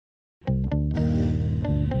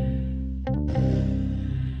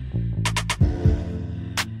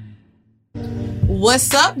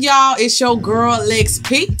What's up, y'all? It's your girl, Lex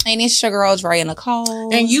P. And it's your girl, Dre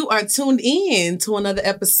Nicole. And you are tuned in to another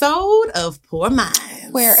episode of Poor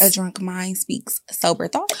Minds, where a drunk mind speaks sober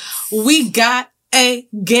thoughts. We got a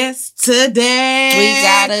guest today. We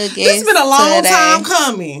got a guest. It's been a long time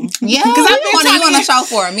coming. Yeah, because I've been wanting you on the show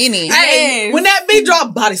for a minute. Hey, when that beat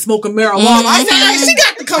dropped, body smoking marijuana, I said, hey, she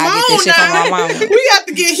got to come on now. We got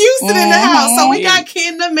to get Houston in the house. So we got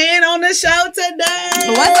Ken the Man on the show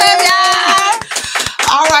today. What's up, y'all?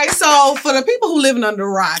 All right, so for the people who living under a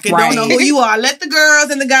rock and don't know who you are, let the girls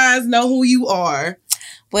and the guys know who you are.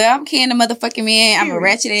 Well, I'm Ken the motherfucking Man. I'm a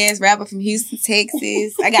ratchet ass rapper from Houston,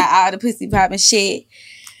 Texas. I got all the pussy popping shit.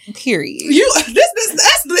 Period.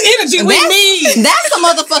 That's the energy we need. That's the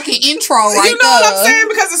motherfucking intro right there. You know what I'm saying?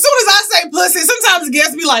 Because as soon as I say pussy, sometimes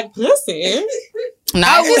guests be like, pussy? No,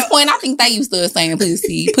 at this point, I think they used to saying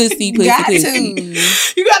pussy. You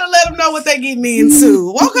gotta let them know what they getting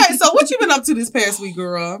into. Okay, so what you been up to this past week,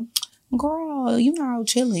 girl? Girl, you know,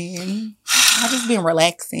 chilling. I just been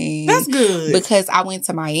relaxing. That's good. Because I went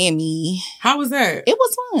to Miami. How was that? It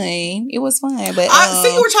was fun. But I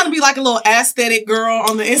see you were trying to be like a little aesthetic girl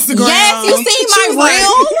on the Instagram. Yes, you see my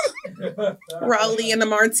reel? Rolly and the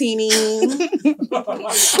martini. I'm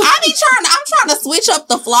trying to switch up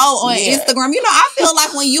the flow on Instagram. You know, I feel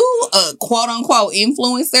like when you a quote unquote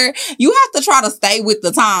influencer, you have to try to stay with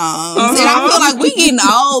the times. And I feel like we getting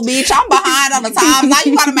old, bitch. I'm behind on the times. Now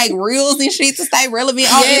you gotta make reels and shit to stay relevant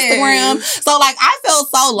on Instagram. So like I felt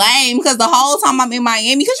so lame because the whole time I'm in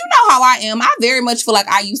Miami, because you know how I am. I very much feel like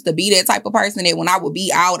I used to be that type of person that when I would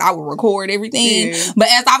be out, I would record everything. Yeah. But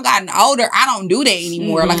as I've gotten older, I don't do that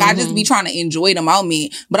anymore. Like I just be trying to enjoy the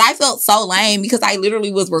moment. But I felt so lame because I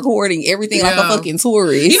literally was recording everything like a fucking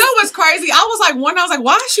tourist. You know what's crazy? I was like,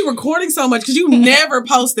 why is she recording so much? Because you never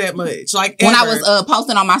post that much. Like ever. When I was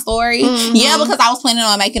posting on my story, yeah, because I was planning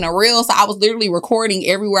on making a reel, so I was literally recording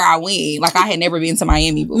everywhere I went. Like I had never been to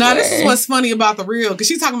Miami before. Now this is what's funny about the reel, because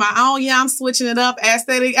she's talking about, oh yeah, I'm switching it up,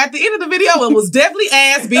 aesthetic. At the end of the video, it was definitely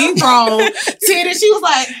ass being thrown. Titty, she was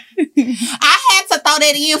like, I had to throw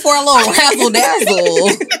that in for a little razzle dazzle.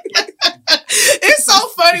 It's so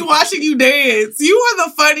funny watching you dance. You are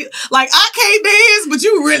the funny. Like I can't dance, but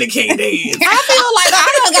you really can't dance. I feel like I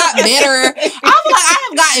done got better. I feel like I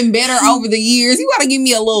have gotten better over the years. You got to give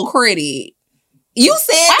me a little credit. You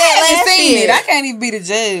said that last year. I can't even be the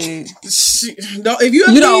judge. If you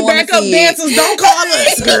ever need backup dancers, don't call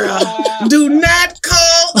us, girl. Do not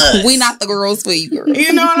call us. We not the girls for you, girl.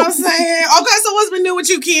 You know what I'm saying? Okay, so what's been new with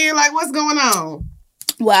you, Ken? Like, what's going on?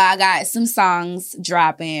 Well, I got some songs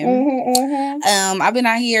dropping. I've been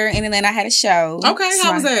out here in Atlanta. I had a show. Okay,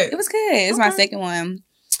 how was that? It was good. It's my second one.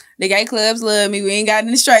 The gay clubs love me. We ain't got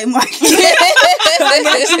in the straight market. We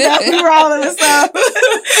rolling and stuff. But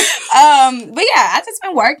yeah, I just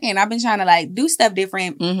been working. I've been trying to like do stuff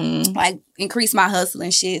different, like increase my hustle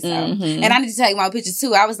and shit. So, and I need to take my pictures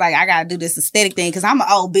too. I was like, I gotta do this aesthetic thing because I'm an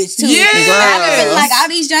old bitch too. Yeah, I've been feeling like all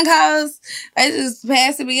these young hoes, they just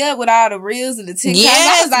passing me up with all the reels and the TikToks. Yes,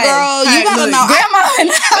 I was like, girl, you gotta know, grandma.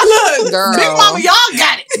 Look, girl, big mama, y'all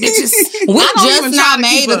got it, bitches. We just not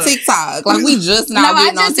made a TikTok. Like we just not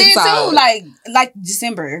getting on TikTok. Too, like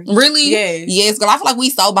December. Really? Yes. Yes, girl. I feel like we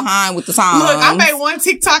so behind with the times. Look, I made one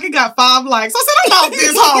TikTok, it got 5 likes. I said, I'm off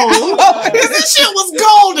this hole. This shit was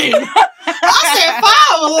golden. I said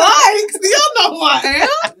 5 likes. Do y'all know who I am?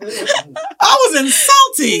 I was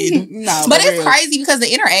insulted. No, but it's crazy because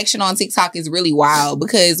the interaction on TikTok is really wild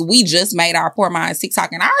because we just made our Poor Minds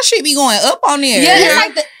TikTok and our shit be going up on there. Yeah,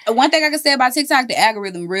 it's like one thing I can say about TikTok, the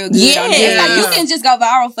algorithm real good. Yeah. On there. Like you can just go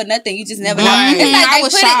viral for nothing. You just never know.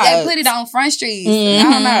 It's like they put it on Front Street. I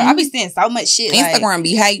don't know. I be seeing so much shit. Instagram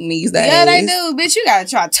be hating these days. Yeah, they do. Bitch, you gotta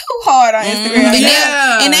try too hard on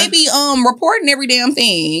Instagram. And they be reporting every damn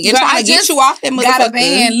thing and trying to get you off that motherfucker. Got a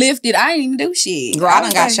ban lifted. I ain't even do shit. Girl, I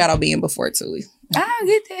done got shadow banned before too. I don't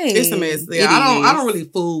get that. It's a mess. Yeah, I don't really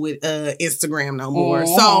fool with Instagram no more.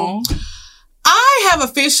 So I'm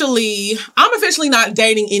officially not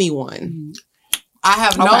dating anyone. I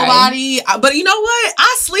have nobody, but you know what?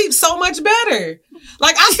 I sleep so much better.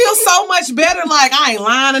 Like, I feel so much better. Like, I ain't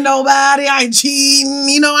lying to nobody. I ain't cheating.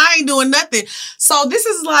 You know, I ain't doing nothing. So this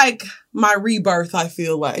is like my rebirth, I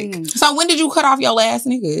feel like. So when did you cut off your last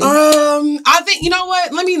nigga? I think, you know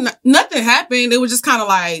what? Nothing happened. It was just kind of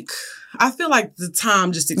like, I feel like the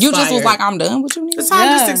time just expired. You just was like, I'm done with you, nigga? The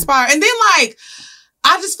time just expired. And then like,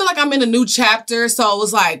 I just feel like I'm in a new chapter. So it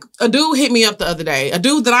was like, a dude hit me up the other day. A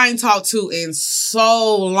dude that I ain't talked to in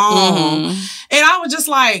so long. And I was just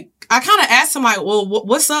like, I kind of asked him like, well,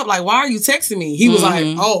 what's up? Like, why are you texting me? He was like,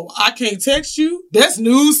 oh, I can't text you? That's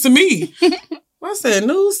news to me. I said,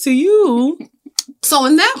 news to you? So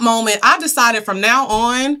in that moment, I decided from now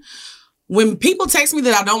on, when people text me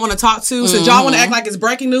that I don't want to talk to, since y'all want to act like it's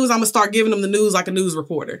breaking news, I'm going to start giving them the news like a news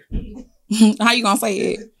reporter. How you going to say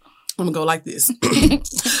it? I'm going to go like this.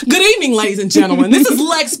 Good evening, ladies and gentlemen. This is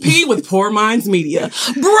Lex P with Poor Minds Media.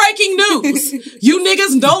 Breaking news. You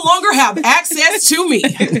niggas no longer have access to me.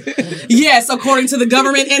 Yes, according to the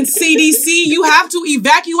government and CDC, you have to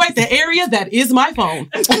evacuate the area that is my phone.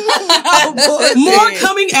 More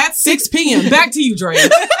coming at 6 p.m. Back to you, Dre.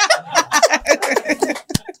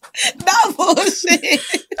 No bullshit.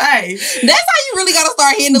 Hey. That's how you really gotta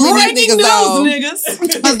start handling breaking these niggas, niggas.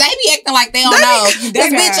 Cause they be acting like they don't know.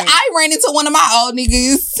 This bitch, I ran into one of my old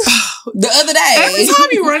niggas the other day. Every time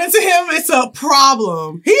you run into him, it's a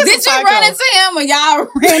problem. Did you run into him or y'all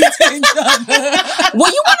ran into each other?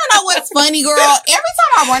 Well, you wanna know what's funny, girl? Every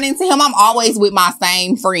time I run into him, I'm always with my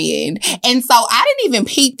same friend. And so I didn't even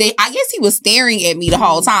peep that. I guess he was staring at me the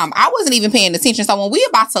whole time. I wasn't even paying attention. So when we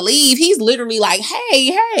about to leave, he's literally like,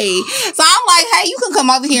 hey. So I'm like, hey, you can come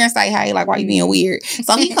over here and say, hey, like, why you being weird?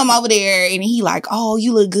 So he come over there and he like, oh,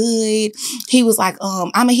 you look good. He was like, I'm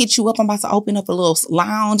gonna hit you up. I'm about to open up a little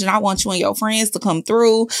lounge and I want you and your friends to come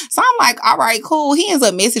through. So I'm like, all right, cool. He ends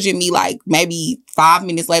up messaging me like maybe 5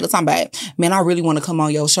 minutes later, talking about, man, I really want to come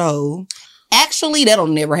on your show. Actually, that'll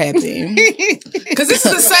never happen. Because this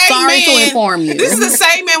is the same Sorry man. to inform you. This is the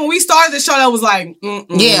same man when we started the show that was like,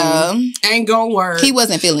 yeah, ain't gonna work. He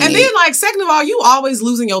wasn't feeling and it. then, like, second of all, you always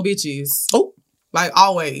losing your bitches. Oh, like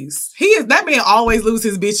always. That man always lose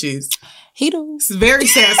his bitches. He do. It's a very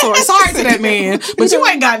sad story. Sorry to that man, but you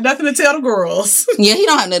ain't got nothing to tell the girls. Yeah, he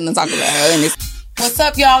don't have nothing to talk about. What's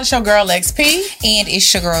up, y'all? It's your girl, Lex P. And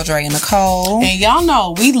it's your girl, Dre and Nicole. And y'all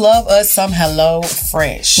know we love us some Hello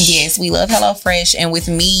Fresh. Yes, we love Hello Fresh. And with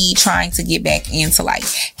me trying to get back into like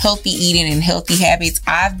healthy eating and healthy habits,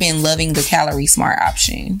 I've been loving the Calorie Smart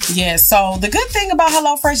option. Yeah, so the good thing about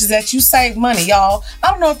Hello Fresh is that you save money, y'all.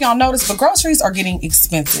 I don't know if y'all noticed, but groceries are getting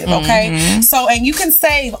expensive, okay? So, and you can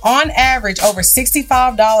save on average over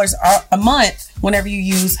 $65 a month whenever you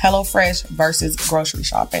use HelloFresh versus grocery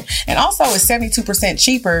shopping. And also it's 72%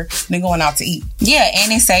 cheaper than going out to eat. Yeah,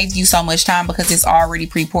 and it saves you so much time because it's already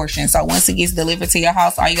pre-portioned. So once it gets delivered to your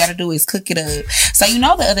house, all you got to do is cook it up. So you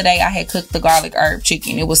know the other day I had cooked the garlic herb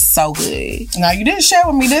chicken. It was so good. Now you didn't share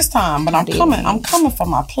with me this time, but I'm coming for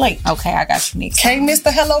my plate. Okay, I got you next time. Can't miss the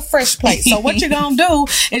HelloFresh plate. So what you're going to do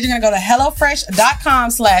is you're going to go to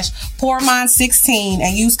HelloFresh.com/PoorMind16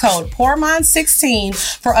 and use code PoorMind16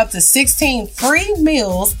 for up to 16 free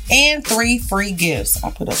meals and 3 free gifts. I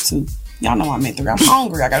put up 2. Y'all know I meant 3. I'm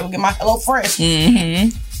hungry. I gotta go get my HelloFresh.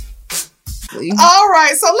 All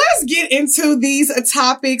right, so let's get into these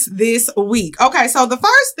topics this week. Okay, so the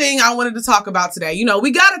first thing I wanted to talk about today,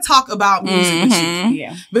 we got to talk about music with you.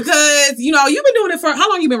 Yeah. Because, you've been doing it for, how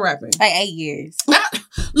long you been rapping? Like 8 years.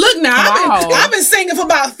 Look now, I've been singing for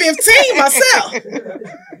about 15 myself.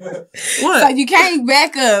 What? So you can't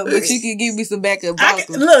back up, but you can give me some backup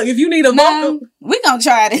vocals. Look, if you need a vocal, we gonna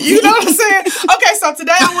try it. You know what I'm saying? Okay, so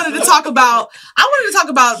today I wanted to talk about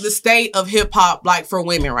the state of hip hop, like, for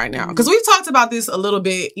women right now, because we've talked about this a little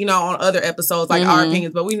bit, on other episodes, like our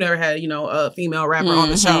opinions, but we've never had, a female rapper on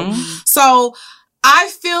the show. So I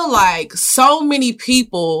feel like so many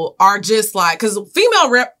people are just like, because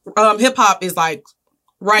female hip hop is like,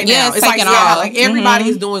 right now, it's like, like everybody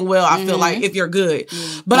is doing well. I feel like if you're good,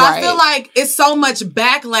 but I feel like it's so much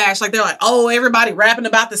backlash. Like they're like, oh, everybody rapping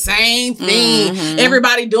about the same thing,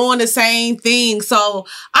 everybody doing the same thing. So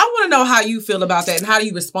I want to know how you feel about that and how do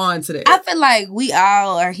you respond to that? I feel like we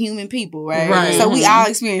all are human people, right? So we all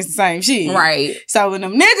experience the same shit, right? So when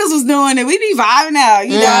them niggas was doing it, we be vibing out.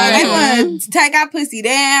 You know, they want to take our pussy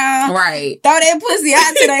down, right? Throw that pussy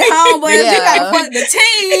out to their homeboys. You gotta fuck the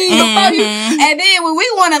team before you. And then when we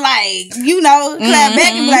want to, like, clap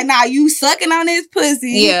back and be like, nah, you sucking on this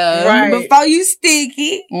pussy. Yeah. Right. Before you stick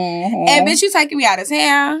it. And bitch, you taking me out of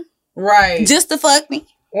town. Right. Just to fuck me.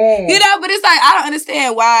 But it's like, I don't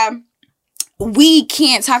understand why we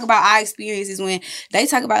can't talk about our experiences when they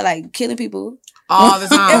talk about, like, killing people. All the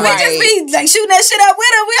time. And we just be like shooting that shit up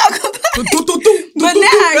with them. We don't complain. But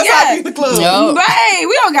now, right.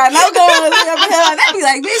 We don't got no guns. They be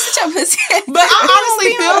like, bitch, sit your pussy. But I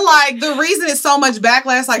honestly feel like the reason it's so much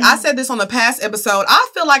backlash, like I said this on the past episode, I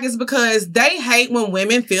feel like it's because they hate when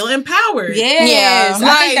women feel empowered. Yes.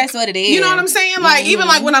 Like, I think that's what it is. You know what I'm saying? Like, even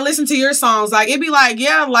like when I listen to your songs, like, it'd be like,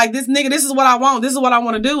 yeah, like, this nigga, this is what I want. This is what I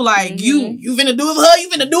want to do. Like, you finna do it for her. You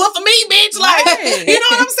finna do it for me, bitch. Like, you know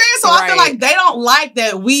what I'm saying? So I feel like they don't like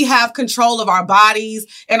that we have control of our bodies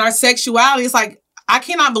and our sexuality. It's like, I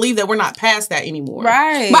cannot believe that we're not past that anymore.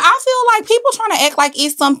 Right. But I feel like people trying to act like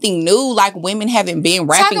it's something new, like women haven't been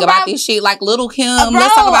rapping about this shit. Like Lil' Kim,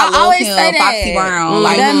 let's talk about Lil' Kim, Foxy Brown.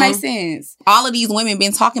 Like, that makes sense. All of these women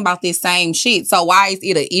been talking about this same shit. So why is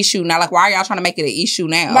it an issue now? Like, why are y'all trying to make it an issue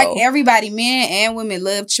now? Like, everybody, men and women,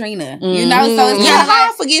 love Trina. You know? So it's kind of how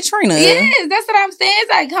like, I forget Trina. Yes, that's what I'm saying.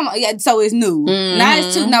 It's like, come on. Yeah, so it's new. Now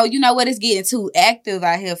it's too, no, you know what? It's getting too active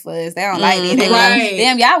out here for us. They don't like it. They like,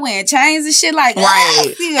 damn, y'all wearing chains and shit like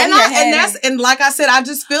that. And like I said, I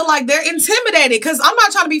just feel like they're intimidated because I'm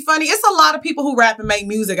not trying to be funny. It's a lot of people who rap and make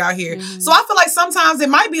music out here. So I feel like sometimes it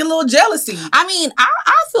might be a little jealousy. I mean, I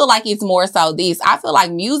feel like it's more so this. I feel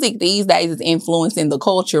like music these days is influencing the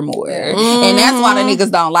culture more. And that's why the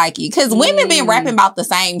niggas don't like it. Because women been rapping about the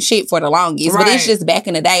same shit for the longest. But it's just back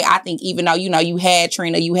in the day, I think even though, you know, you had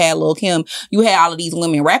Trina, you had Lil' Kim, you had all of these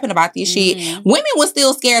women rapping about this shit, women was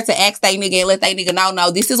still scared to ask they nigga and let they nigga know,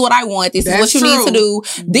 no, this is what I want. This is what you need to do.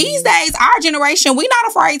 These days, our generation, we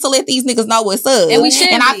not afraid to let these niggas know what's up. And we should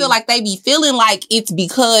And I feel like they be feeling like it's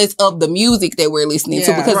because of the music that we're listening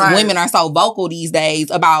to. Because women are so vocal these days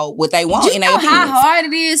about what they want. You know how hard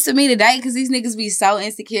it is to me today because these niggas be so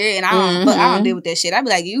insecure and I don't deal with that shit. I be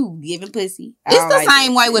like, you giving pussy. It's the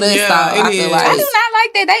same way with us. I feel like I do not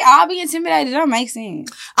like that. They all be intimidated. That don't make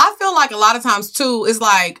sense. I feel like a lot of times too, it's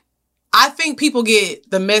like I think people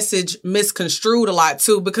get the message misconstrued a lot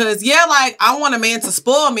too because like I want a man to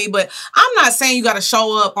spoil me, but I'm not saying you got to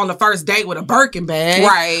show up on the first date with a Birkin bag,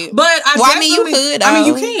 right? But I mean you could. I mean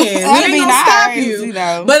you can. We ain't gonna stop you.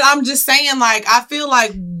 But I'm just saying, like I feel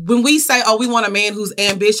like when we say, oh, we want a man who's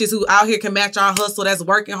ambitious, who out here can match our hustle, that's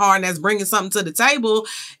working hard and that's bringing something to the table,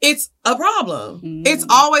 it's a problem. It's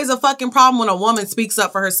always a fucking problem when a woman speaks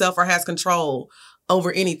up for herself or has control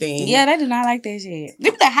over anything. Yeah, they do not like that shit.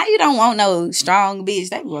 They be like, how you don't want no strong bitch?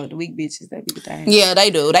 They want the weak bitches. They be the thing. Yeah, they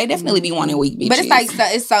do. They definitely be wanting weak bitches. But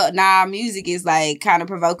it's like, music is like kind of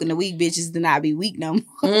provoking the weak bitches to not be weak no more.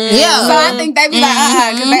 Yeah. So I think they be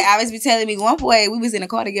like, because they always be telling me, one boy, we was in a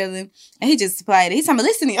car together and he just played it. He's talking about,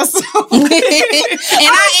 listen to your song. And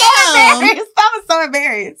I was so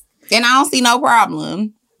embarrassed. And I don't see no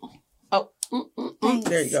problem.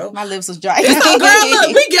 There you go. My lips was dry. Girl, look,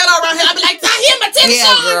 we get around here. I be like, I hear my attention.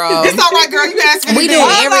 Yeah, girl. It's all right, girl. You asking we do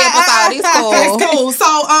it every episode. It's cool. It's cool. So,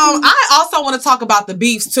 I also want to talk about the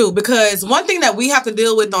beefs too, because one thing that we have to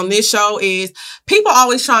deal with on this show is people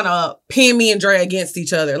always trying to pin me and Dre against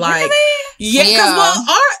each other. Like, yeah,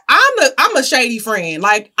 because I'm a shady friend.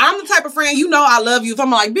 Like, I'm the type of friend, you know, I love you. If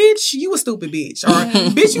I'm like, bitch, you a stupid bitch, or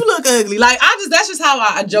bitch, you look ugly. Like, that's just how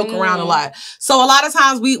I joke around a lot. So a lot of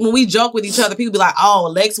times when we joke with each other, people be like,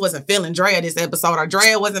 oh, Lex wasn't feeling Drea this episode, or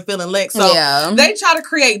Drea wasn't feeling Lex. So they try to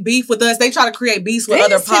create beef with us. They try to create beefs with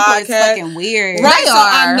other podcasts. Fucking weird. Right. So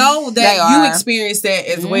I know that you experienced that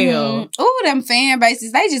as well. Ooh, them fan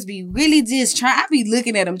bases, they just be really just trying. I be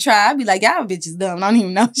looking at them try. I be like, y'all bitches dumb. I don't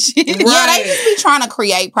even know shit. Right. Yeah, they just be trying to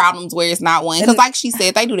create problems where it's not one. Because like she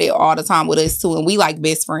said, they do that all the time with us too. And we like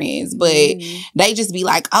best friends. But they just be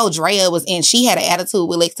like, oh, Drea was in. She had an attitude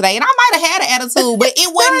with Lex today. And I might have had an attitude, but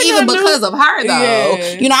it wasn't even because of her though.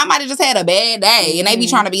 Yeah. You know, I might have just had a bad day. And they be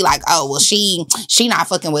trying to be like, oh, well, she not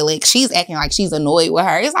fucking with Lex. She's acting like she's annoyed with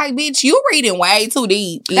her. It's like, bitch, you reading way too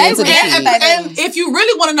deep into the shit. And if you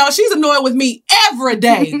really want to know, she's annoyed with me every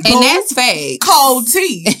day. And that's facts. Cold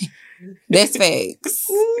tea. That's facts.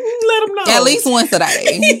 Let them know. At least once a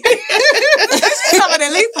day. She's coming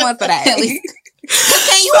at least once a day. At least.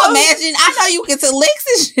 Can you imagine? I know you can tell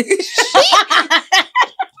Lex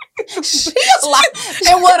she a lot.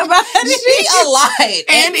 And what about she a lot.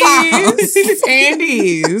 And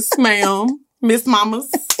is, ma'am. Miss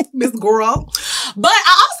Mamas, Miss Girl. But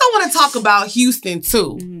I also want to talk about Houston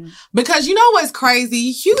too. Because you know what's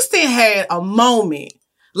crazy? Houston had a moment.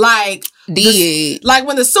 Like, like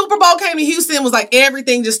when the Super Bowl came to Houston, it was like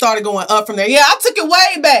everything just started going up from there. Yeah, I took it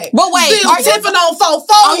way back. But wait, are you tipping on 4 phones?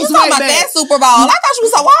 Oh, you talking about that Super Bowl? I thought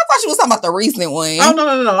she was talking about the recent one. Oh, no.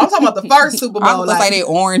 I'm talking about the first Super Bowl. I was gonna say that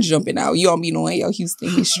orange jumping out. You don't be knowing your Houston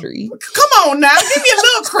history. Come on now, give me a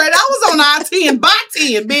little credit. I was on I-10 by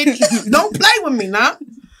 10, bitch. Don't play with me now.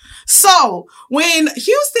 So when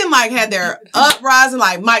Houston like had their uprising,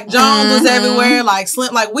 like Mike Jones was everywhere, like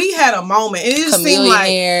Slim, like we had a moment, and it just seemed like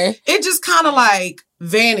it just kind of like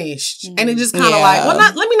vanished, and it just kind of like, well,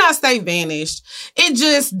 let me not say vanished. It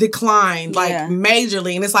just declined like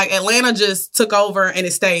majorly, and it's like Atlanta just took over and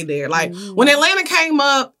it stayed there. Like when Atlanta came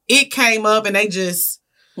up, it came up, and they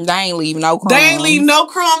ain't leave no crumbs. They ain't leave no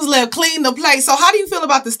crumbs left. Clean the place. So how do you feel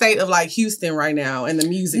about the state of like Houston right now and the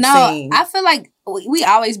music scene? I feel like we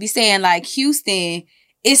always be saying like Houston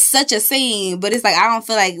it's such a scene, but it's like I don't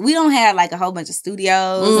feel like we don't have like a whole bunch of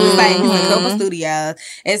studios. It's like it's a couple studios.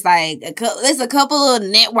 It's like it's a couple of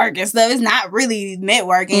networking stuff. It's not really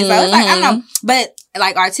networking. So it's like I don't know, but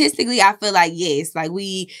like artistically, I feel like yes, like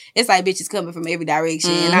it's like bitches coming from every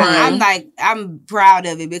direction. And I'm proud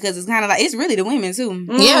of it because it's kind of like it's really the women too.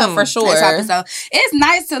 Yeah, for sure. So it's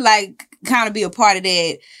nice to like kind of be a part of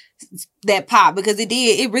that pop because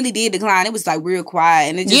it really did decline. It was like real quiet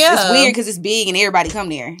and it's weird because it's big and everybody come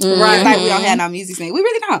there. It's like we don't have no music scene. We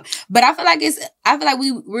really don't. But I feel like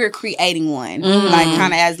we're creating one, like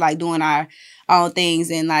kind of as like doing our own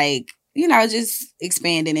things and like just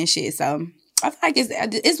expanding and shit. So I feel like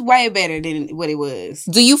it's way better than what it was.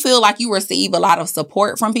 Do you feel like you receive a lot of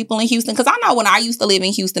support from people in Houston? Because I know when I used to live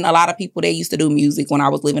in Houston, a lot of people that used to do music when I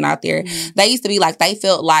was living out there, they used to be like, they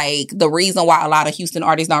felt like the reason why a lot of Houston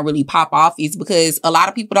artists don't really pop off is because a lot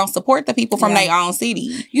of people don't support the people from their own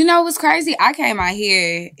city. You know what's crazy? I came out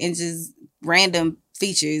here and just random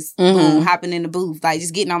features, boom, hopping in the booth, like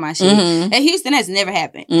just getting on my shit. And Houston has never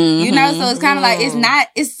happened. So it's kind of like,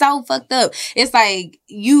 it's so fucked up. It's like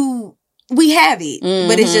we have it,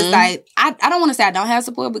 but it's just like I don't want to say I don't have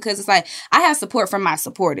support because it's like I have support from my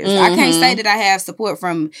supporters. I can't say that I have support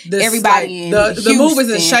from everybody. Like, the movers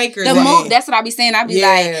and shakers. That's what I be saying. I be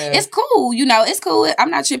like, it's cool, it's cool. I'm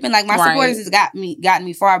not tripping. Like my supporters has gotten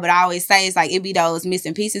me far, but I always say it's like it be those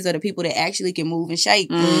missing pieces of the people that actually can move and shake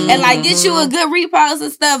and like get you a good repost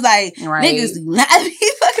and stuff. Like niggas do not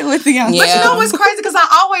be fucking with the young. But you know what's crazy? Because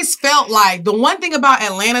I always felt like the one thing about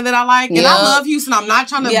Atlanta that I like, and I love Houston. I'm not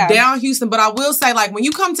trying to down Houston. But I will say, like, when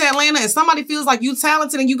you come to Atlanta and somebody feels like you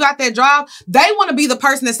talented and you got that drive, they want to be the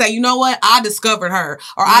person that say, you know what, I discovered her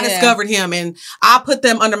or I discovered him and I put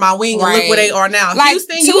them under my wing and look where they are now. Like,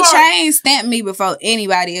 Houston, 2 Chainz stamped me before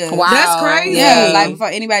anybody else. Wow. That's crazy. Yeah, like before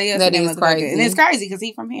anybody else. That is crazy. And it's crazy because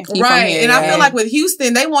he's from here. Right. And I feel like with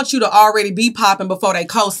Houston, they want you to already be popping before they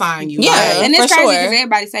co-sign you. Yeah. Right? And it's crazy because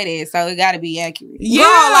everybody say that, so it got to be accurate. Yeah.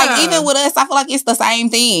 Girl, like even with us, I feel like it's the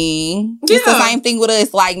same thing. It's the same thing with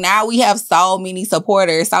us. Like now we have so many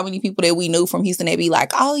supporters, so many people that we knew from Houston that be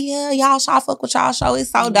like, oh yeah, y'all fuck with y'all show.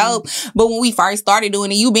 It's so dope. But when we first started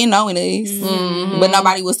doing it, you been knowing us. But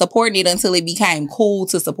nobody was supporting it until it became cool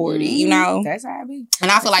to support it, That's how it be.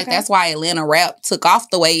 And I feel like that's why Atlanta rap took off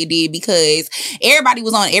the way it did because everybody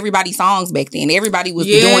was on everybody's songs back then. Everybody was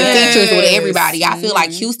doing features with everybody. I feel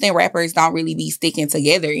like Houston rappers don't really be sticking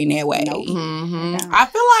together in that way. I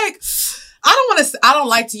feel like I don't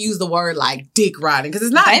like to use the word like dick riding because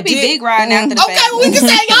it's not They be dick riding after the fact. Okay, well, we can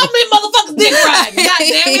say y'all been motherfuckers dick riding. God damn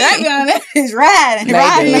it. They be on that bitch riding.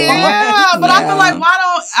 Yeah, but I feel like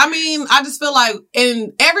I just feel like,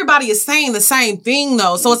 and everybody is saying the same thing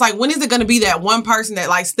though. So it's like, when is it going to be that one person that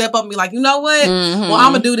like step up and be like, you know what? Well,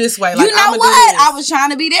 I'm going to do this way. Like, you know what? I was trying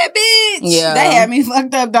to be that bitch. Yeah. They had me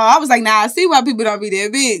fucked up though. I was like, nah, I see why people don't be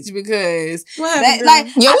that bitch because that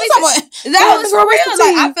was for real.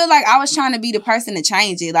 Like, I feel like I was trying to be the person to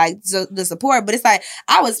change it, like the support, but it's like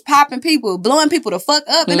I was popping people, blowing people the fuck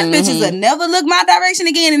up, and them bitches would never look my direction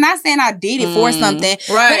again. And not saying I did it for something,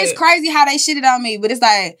 but it's crazy how they shitted on me. But it's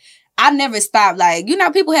like I never stopped. Like,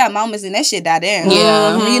 people have moments and that shit die down.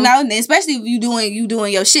 Yeah. And especially if you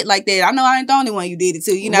doing your shit like that. I know I ain't the only one you did it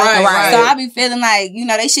to, Right. So I be feeling like,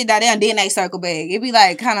 they shit die down, then they circle back. It be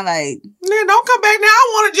like, kind of like, man, don't come back now. I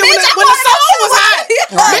wanted you when the song was hot.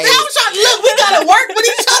 Bitch, I was trying to look, we gotta work with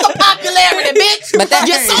each other popularity, bitch. But that's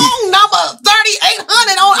your song number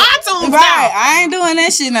 3,800 on iTunes right. now. I ain't doing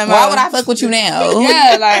that shit no more. Why would I fuck with you now?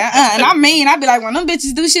 Yeah, like, and I mean, I be like, when them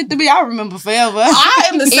bitches do shit to me, I remember forever. I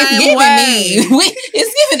am the same way.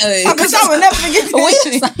 It's giving us. Because I will never forget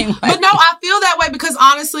that. But no, I feel that way because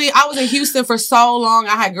honestly, I was in Houston for so long.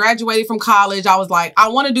 I had graduated from college. I was like, I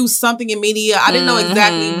want to do something in media. I didn't know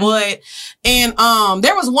exactly what. And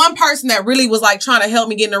there was one person that really was like trying to help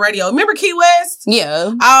me get in the radio. Remember Key West?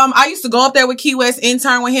 Yeah. I used to go up there with Key West,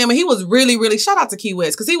 intern with him, and he was really, really, shout out to Key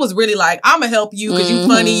West, because he was really like, I'm gonna help you because you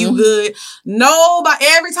funny, you good. Nobody,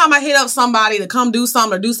 every time I hit up somebody to come do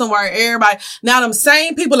something or do some work, everybody, now them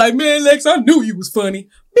same people like, man, Lex, I knew you was funny.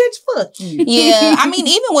 Bitch, fuck you. Yeah. I mean,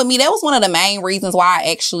 even with me, that was one of the main reasons why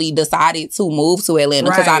I actually decided to move to Atlanta.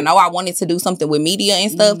 Because I know I wanted to do something with media and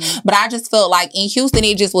stuff. But I just felt like in Houston,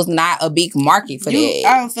 it just was not a big market for that.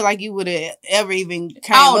 I don't feel like you would have ever even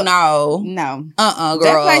came up. No. No. Girl.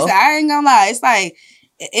 That place, I ain't gonna lie. It's like,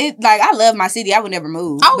 it like I love my city. I would never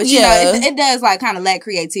move. Oh, but you know, it does like kind of lack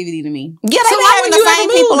creativity to me. Yeah, they be having the same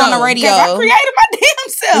people on the radio. I created my damn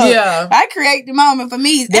self. Yeah, I create the moment for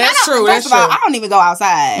me. That's true. First of all, I don't even go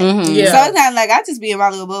outside. Yeah. So it's kind of like I just be in my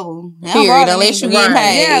little bubble. Period. Unless you getting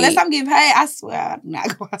paid. Yeah, unless I'm getting paid. I swear I do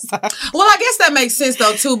not go outside. Well, I guess that makes sense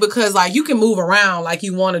though too, because like you can move around like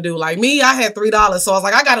you want to do. Like me, I had $3, so I was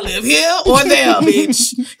like, I gotta live here or there,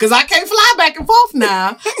 bitch, because I can't fly back and forth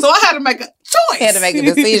now. So I had to make a choice. Had to make a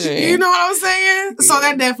decision. You know what I'm saying? So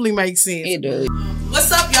that definitely makes sense. It does.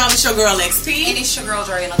 What's up, y'all? It's your girl XP. And it's your girl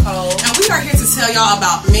Dre Nicole. And we are here to tell y'all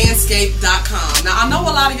about Manscaped.com. Now, I know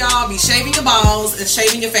a lot of y'all be shaving your balls and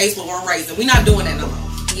shaving your face with one razor. We're not doing that no more.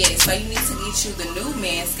 Yes, so you need to get you the new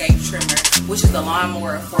Manscaped trimmer, which is the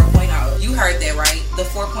Lawnmower 4.0. You heard that right, the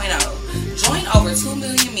 4.0. Join over 2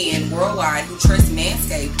 million men worldwide who trust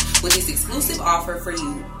Manscaped with this exclusive offer for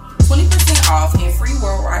you. 20% off and free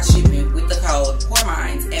worldwide shipping with the code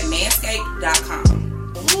POURMINDS at manscaped.com.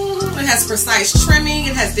 It has precise trimming.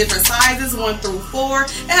 It has different sizes, 1 through 4.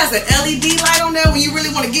 It has an LED light on there when you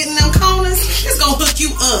really want to get in them corners. It's going to hook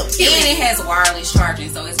you up. And it has wireless charging,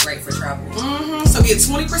 so it's great for travel. So get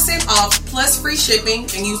 20% off plus free shipping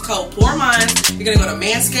and use code POURMINDS. You're going to go to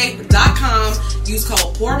manscaped.com. Use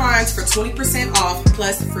code POURMINDS for 20% off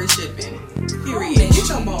plus free shipping. Period. Get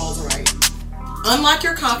your balls right. Unlock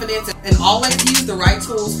your confidence and always use the right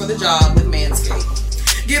tools for the job with Manscaped.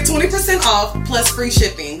 Get 20% off plus free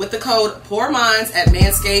shipping with the code POURMINDS at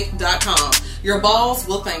manscaped.com. Your balls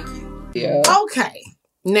will thank you. Yeah. Okay.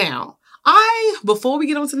 Now, before we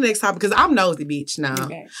get on to the next topic, because I'm nosy bitch now,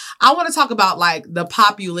 Okay. I want to talk about like the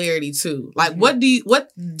popularity too. Like, what do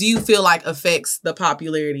you feel like affects the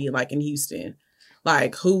popularity like in Houston?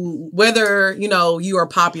 Like whether, you know, you are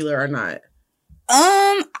popular or not.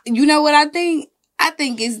 You know what I think? I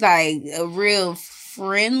think it's like a real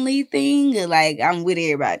friendly thing. Like I'm with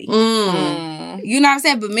everybody. You know what I'm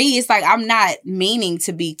saying? But me, it's like I'm not meaning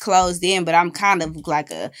to be closed in, but I'm kind of like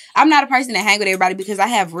I'm not a person that hang with everybody because I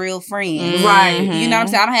have real friends. Right. You know what I'm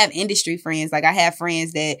saying? I don't have industry friends. Like I have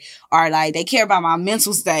friends that are like, they care about my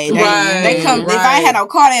mental state. They come, if I ain't had no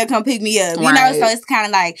car, they'll come pick me up. You know? So it's kind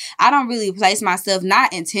of like, I don't really place myself,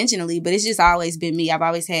 not intentionally, but it's just always been me. I've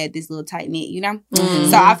always had this little tight knit, you know?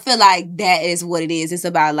 So I feel like that is what it is. It's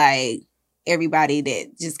about like, everybody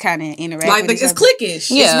that just kind of interact like with each it's other. cliquish.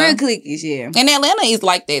 Yeah. It's real cliquish, yeah. And Atlanta is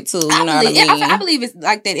like that too. You know what I mean? I believe it's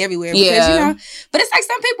like that everywhere. Because, you know, but it's like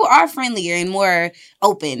some people are friendlier and more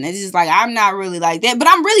open. It's just like, I'm not really like that, but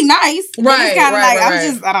I'm really nice. Right. It's kind of like,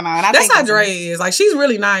 I'm just, I don't know. And I that's think how Dre is. Like, she's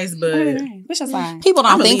really nice, but what's your sign? People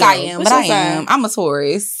don't think I am, What's but I your am. sign? I'm a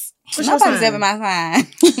Taurus. Nobody's ever my sign.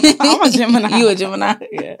 I'm a Gemini. You a Gemini?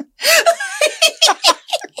 Yeah.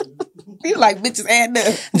 You like bitches and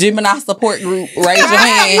up. Gemini support group. Raise your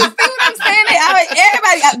hand. You see what I'm saying?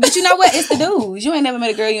 Everybody, but you know what? It's the dudes. You ain't never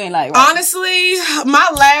met a girl you ain't like. Right? Honestly, my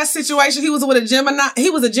last situation, he was with a Gemini.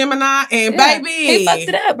 He was a Gemini, and baby, he fucked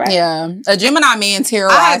it up, right? Yeah, a Gemini man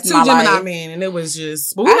terrorized I had 2 my Gemini life. men, and it was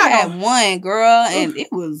just. But I had one girl, and it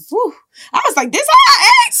was. Whew, I was like, this how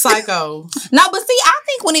I act? Psycho. No, but see, I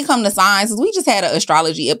think when it comes to signs, we just had an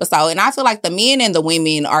astrology episode, and I feel like the men and the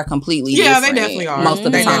women are completely different. They definitely are. Most of the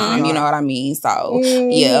They time, definitely you know what I mean? So,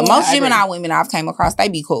 yeah, most Gemini women I've came across, they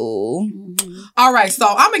be cool. All right, so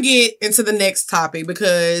I'm going to get into the next topic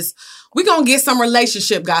because we're going to get some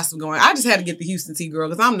relationship gossip going. I just had to get the Houston tea girl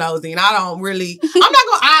because I'm nosy and I don't really, I'm not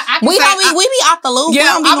going to, we be out the loop.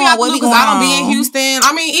 Yeah, we don't be out the going loop because I don't be in Houston.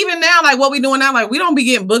 I mean, even now, like what we doing now, like we don't be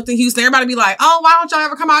getting booked in Houston. Everybody be like, oh, why don't y'all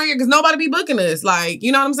ever come out here? Because nobody be booking us. Like,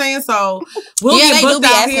 you know what I'm saying? So we'll get booked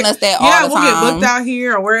out here. Us that all the time. We'll get booked out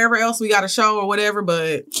here or wherever else we got a show or whatever.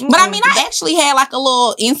 But I mean, I actually had like a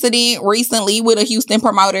little incident recently with a Houston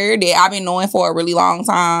promoter that I've been knowing for a really long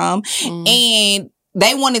time. And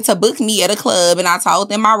they wanted to book me at a club and I told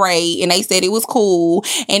them my rate and they said it was cool.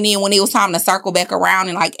 And then when it was time to circle back around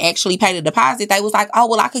and like actually pay the deposit, they was like, oh,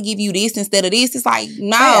 well, I could give you this instead of this. It's like,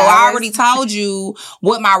 no, I already told you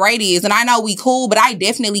what my rate is. And I know we cool, but I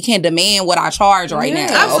definitely can demand what I charge right now.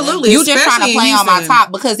 Absolutely. You just trying to play on my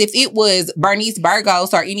top because if it was Bernice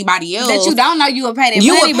Burgos or anybody else that you don't know, you would pay that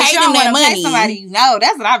money, would but pay you them don't that want to money. pay somebody you know.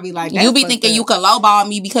 That's what I'd be like. You be thinking you could lowball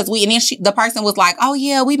me because and then the person was like, oh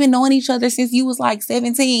yeah, we've been knowing each other since you was like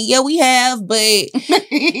 17. Yeah, we have, but at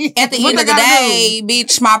the end of the day,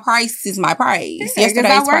 bitch, my price is my price. Yeah,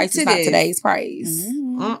 yesterday's price is not today's price.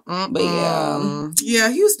 But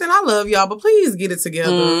yeah, Houston, I love y'all, but please get it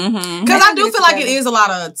together because I do feel like it is a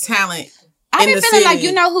lot of talent. I've been feeling like,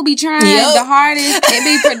 you know who be trying the hardest? It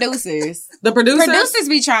be producers. The producers? Producers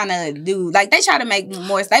be trying to do, like, they try to make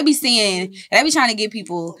more. They be seeing, they be trying to get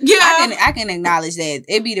people. Yeah. I can acknowledge that.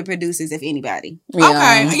 It be the producers, if anybody. Yeah.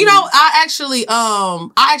 Okay. You know, I actually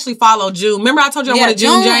follow June. Remember I told you I wanted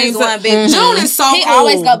June James? June is so He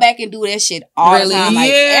always go back and do that shit all the time. Like,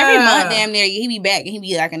 Yeah. every month, damn near, he be back and he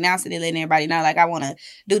be like announcing it, letting everybody know, like, I want to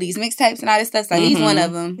do these mixtapes and all this stuff. So he's one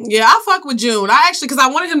of them. Yeah, I fuck with June. I actually, because I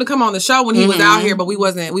wanted him to come on the show when he was out here, but we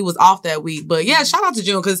was off that week. But yeah, shout out to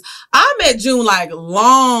June, because I met June like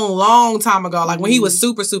long time ago, like when he was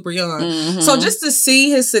super, super young. So just to see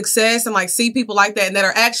his success and like see people like that and that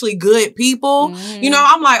are actually good people, you know,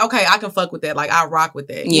 I'm like, okay, I can fuck with that. Like, I rock with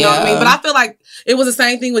that. You know what I mean? But I feel like it was the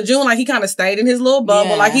same thing with June. Like, he kind of stayed in his little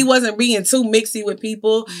bubble. Like, he wasn't being too mixy with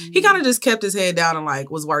people. He kind of just kept his head down and like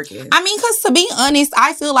was working. I mean, because to be honest,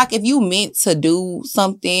 I feel like if you meant to do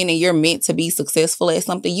something and you're meant to be successful at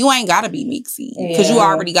something, you ain't got to be mixy, because you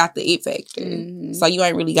already got the it factor. So you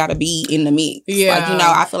ain't really got to be in the mix. Yeah. Like, you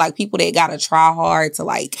know, I feel like people that got to try hard to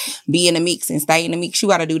like be in the mix and stay in the mix, you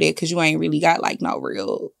got to do that, because you ain't really got like no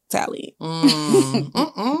real talent.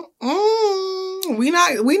 We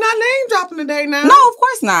not name dropping today now. No, of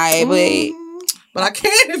course not. But I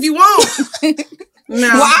can if you want. No,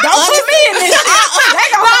 well, don't put me in this. They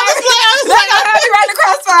gonna have me right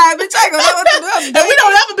across fire, bitch. I ain't gonna know what to do. And we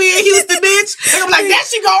don't ever be in Houston, bitch. They gonna be like, that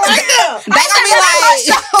she go right there. They gonna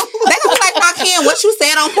be like, Rakim, what you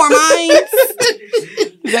said on Poor Minds?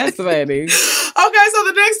 That's funny. Okay, so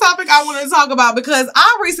the next topic I wanted to talk about, because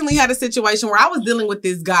I recently had a situation where I was dealing with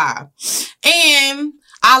this guy, and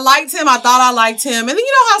I liked him. I thought I liked him. And then you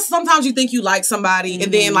know how sometimes you think you like somebody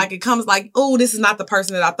and then like it comes like, oh, this is not the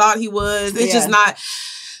person that I thought he was. It's just not.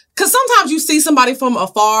 Because sometimes you see somebody from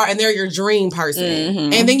afar and they're your dream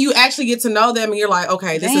person. And then you actually get to know them and you're like,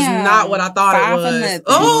 okay, this is not what I thought it was.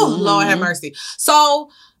 Oh, Lord have mercy.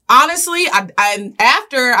 So honestly, I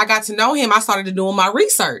after I got to know him, I started doing my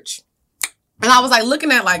research. And I was like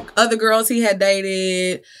looking at like other girls he had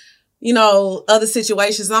dated, you know, other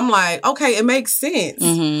situations. I'm like, okay, it makes sense.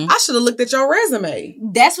 I should have looked at your resume.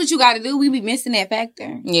 That's what you got to do. We be missing that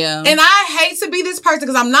factor. Yeah. And I hate to be this person,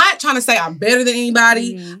 because I'm not trying to say I'm better than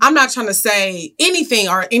anybody. I'm not trying to say anything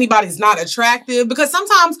or anybody's not attractive, because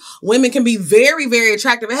sometimes women can be very, very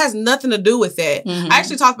attractive. It has nothing to do with that. I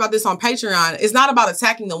actually talked about this on Patreon. It's not about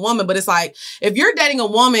attacking the woman, but it's like, if you're dating a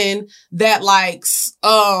woman that likes,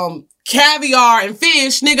 caviar and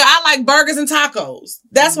fish, nigga, I like burgers and tacos.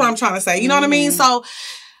 That's what I'm trying to say. You know what I mean? So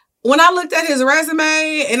when I looked at his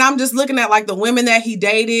resume and I'm just looking at like the women that he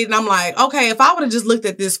dated, and I'm like, okay, if I would have just looked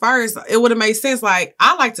at this first, it would have made sense. Like,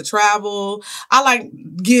 I like to travel. I like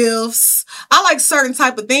gifts. I like certain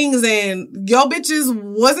type of things, and your bitches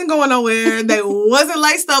wasn't going nowhere. They wasn't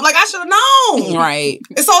laced up. Like, I should have known. Right.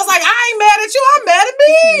 And so it's like, I ain't mad at you. I'm mad at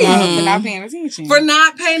me. For not paying attention. For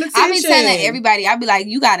not paying attention. I be telling everybody, I be like,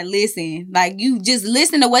 you gotta listen. Like, you just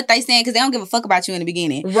listen to what they saying, because they don't give a fuck about you in the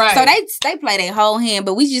beginning. Right. So they play their whole hand,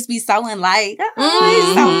 but we just be so in like, oh,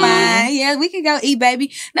 he's so fine. Yeah, we can go eat,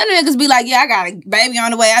 baby. None of niggas be like, yeah, I got a baby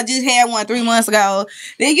on the way. I just had one 3 months ago.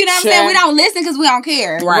 Then, you know what I'm saying? We don't listen because we don't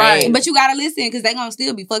care. Right. But you gotta listen, because they gonna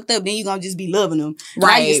still be fucked up. Then you gonna just be loving them.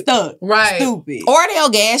 Right. Now you stuck. Right. Stupid. Or they'll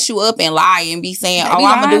gas you up and lie and be saying, They oh, be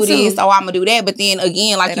I'm gonna do lying this, too. oh, I'm gonna do that. But then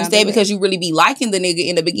again, like They you don't said, do because you really be liking the nigga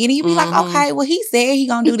in the beginning, you be like, okay, well, he said he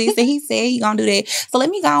gonna do this and he said he gonna do that. So let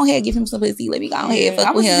me go ahead and give him some pussy. Let me go ahead and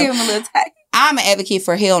fuck with him. Give him a little taste. I'm an advocate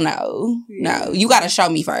for hell no. No, you gotta show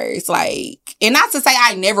me first. Like, and not to say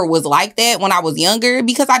I never was like that when I was younger,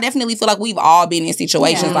 because I definitely feel like we've all been in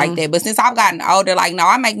situations like that. But since I've gotten older, like, no,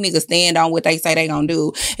 I make niggas stand on what they say they gonna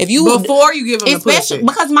do. If you before you give them the pussy.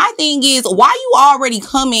 Because my thing is, why you already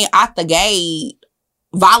coming out the gate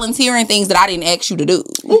volunteering things that I didn't ask you to do?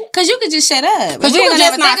 Because you could just shut up. Because you could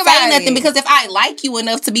just not say nothing. Because if I like you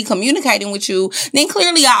enough to be communicating with you, then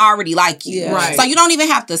clearly I already like you. Yeah. Right. So you don't even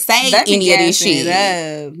have to say any of this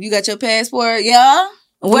shit. You got your passport? Yeah.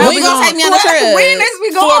 When you gonna take me on a trip? When is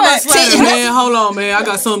we 4 going? months later, man. Hold on, man. I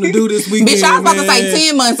got something to do this weekend. Bitch, I was about to man. say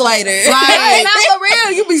 10 months later. Right. Not for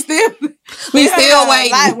real. You be still. We still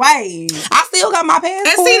waiting. Like, wait. I still got my passport.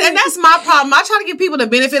 And see, and that's my problem. I try to give people the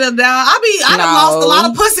benefit of the doubt. I done lost a lot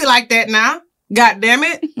of pussy like that now. God damn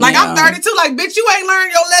it. Like, I'm 32. Like, bitch, you ain't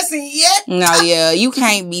learned your lesson yet. No, yeah. You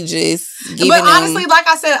can't be just giving But honestly, like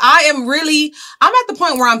I said, I'm at the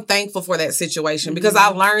point where I'm thankful for that situation, because I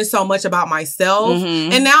learned so much about myself.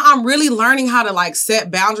 And now I'm really learning how to, like, set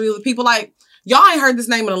boundaries with people. Like, y'all ain't heard this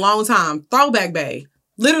name in a long time. Throwback Bae.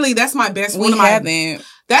 Literally, that's my best friend. We haven't.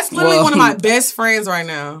 That's literally one of my best friends right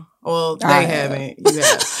now. Well, they haven't. You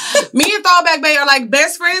have. Me and Throwback Bay are like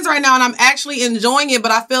best friends right now, and I'm actually enjoying it.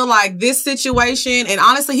 But I feel like this situation, and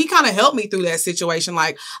honestly, he kind of helped me through that situation.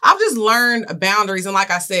 Like, I've just learned boundaries, and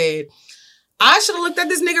like I said, I should have looked at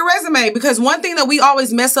this nigga resume, because one thing that we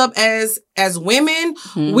always mess up as women,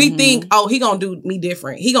 we think, oh, he gonna do me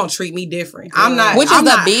different. He gonna treat me different. I'm not. Which is I'm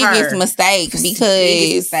the not biggest her. mistake, because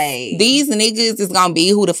these niggas is gonna be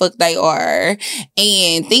who the fuck they are,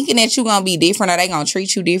 and thinking that you gonna be different or they gonna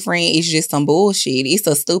treat you different is just some bullshit. It's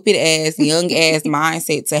a stupid ass, young ass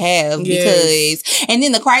mindset to have. Yes. Because, and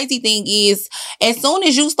then the crazy thing is, as soon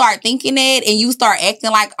as you start thinking that and you start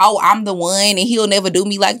acting like, oh, I'm the one and he'll never do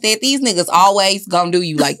me like that, these niggas always gonna do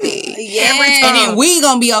you like that. Every time. And then we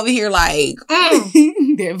gonna be over here like,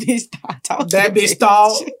 that bitch thought. That bitch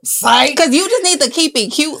thought. Psych. because you just need to keep it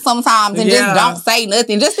cute sometimes and just don't say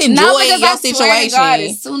nothing. Just enjoy because your I swear to situation. God,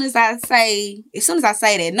 as soon as I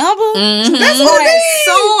say that number, That's or what it as is.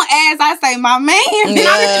 soon as I say my man, Yeah.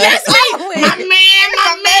 That's me. My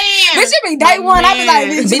man. Bitch, it be day one. I be like,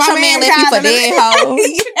 bitch, Bitch, my your man left you for dead hoe.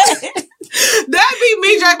 That be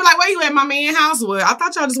me, Drake. Be like, where you at my man house? Well, I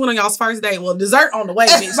thought y'all just went on y'all's first date. Well, dessert on the way,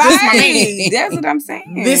 bitch. This is my man. That's what I'm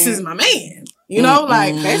saying. This is my man. You know,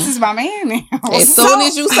 like This is my man now. As soon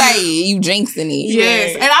as you say it, you jinxing it.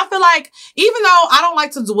 yes. And I feel like, even though I don't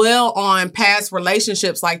like to dwell on past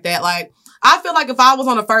relationships like that, like, I feel like if I was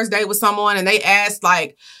on a first date with someone and they asked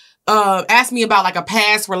me about like a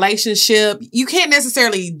past relationship, you can't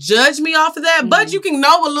necessarily judge me off of that, but you can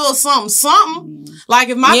know a little something. Like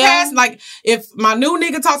if my past, like if my new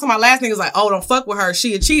nigga talks to my last nigga's like, oh, don't fuck with her,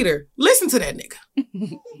 she a cheater. Listen to that nigga.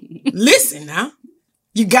 Listen now.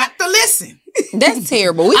 You got to listen. That's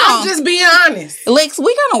terrible. I'm just being honest. Lex,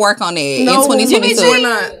 we gonna work on that in No, 2022. we're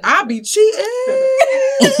not. I be cheating.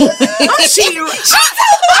 I'm cheating.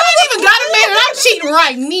 I ain't even got a man and I'm cheating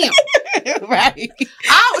right now. Right.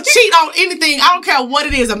 I would cheat on anything. I don't care what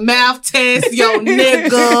it is. A math test, your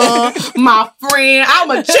nigga, my friend.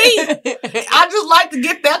 I'm a cheat. I just like to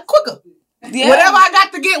get there quicker. Yeah. Whatever I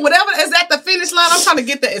got to get, whatever is at the finish line, I'm trying to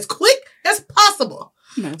get there as quick as possible.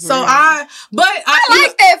 So I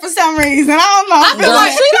like that for some reason. I don't know. I feel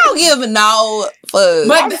like she don't give no fuck.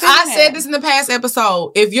 But I said this in the past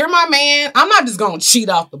episode. If you're my man, I'm not just gonna cheat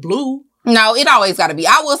off the blue. No, it always gotta be.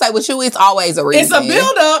 I will say with you, it's always a reason. It's a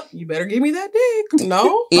build up. You better give me that dick.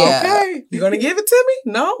 No? Yeah. Okay. You gonna give it to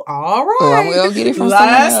me? No? All right. Well, we'll get it from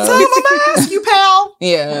Last someone time else. I'm gonna ask you, pal.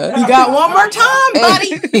 Yeah. You got one more time,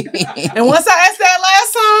 buddy. And once I asked that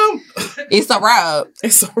last time, It's a wrap.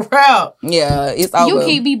 it's a wrap. Yeah, it's over. You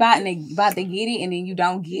keep be about to get it and then you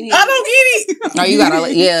don't get it. I don't get it. No, you gotta, that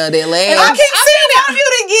And I last. keep seeing it. you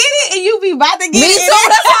to get it and you be about to get Me too.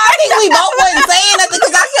 That's why I think we both wasn't saying nothing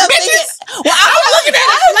because I kept thinking. Well, I was Looking at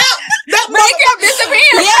it, slap. That kept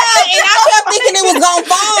disappearing. Yeah, and I kept thinking it was gonna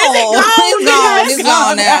fall. It's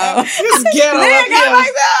gone now. It's ghetto up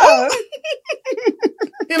here.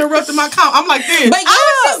 Interrupting my count. I'm like this. But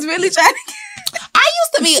yeah, He's really trying to I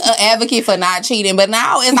used to be an advocate for not cheating, but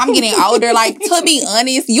now as I'm getting older, like to be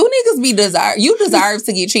honest, you niggas you deserve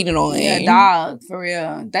to get cheated on. Yeah, dog, for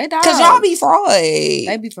real. They dog. Cause y'all be fraud.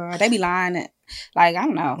 They be fraud. They be lying. Like, I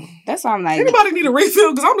don't know. That's why I'm like. Anybody need a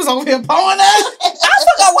refill? Because I'm just over here pouring out.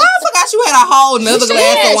 I forgot you had a whole nother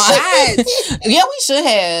glass of wine. Shots. Yeah, we should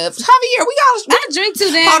have. Javier, we got. I drink too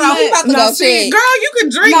damn Hold on, we about to go check. Girl, you can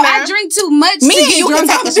drink No, now. I drink too much. Me to and get you can drunk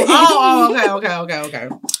take off the of shit. Okay.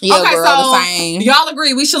 Yeah, Okay, girl, so the same. y'all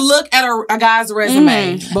agree we should look at a guy's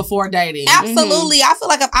resume before dating. Absolutely. I feel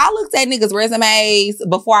like if I looked at niggas' resumes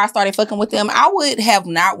before I started fucking with them, I would have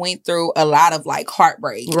not went through a lot of like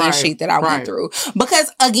heartbreak and shit that I went through.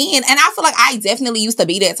 Because again, and I feel like I definitely used to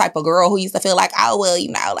be that type of girl who used to feel like, oh, well,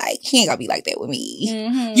 like, he ain't gonna be like that with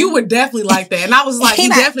me. You would definitely like that. And I was like, he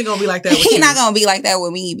definitely gonna be like that with you. He not gonna be like that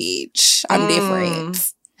with me, bitch. I'm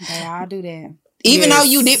different. They all do that. Even though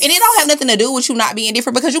you did, and it don't have nothing to do with you not being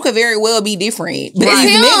different because you could very well be different. But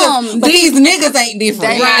these niggas ain't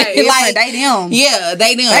different. They Like, they them. yeah,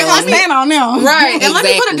 they them. They gonna stand on them. Right. And let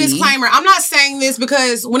me put a Exactly. disclaimer. I'm not saying this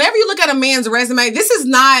because whenever you look at a man's resume, this is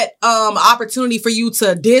not opportunity for you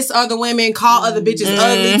to diss other women, call other bitches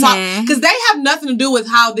ugly, talk, because they have nothing to do with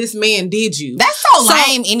how this man did you. That's so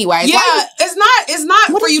lame anyway. Yeah, it's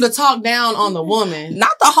not for you to talk down on the woman.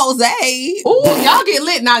 Not the Jose. Ooh, y'all get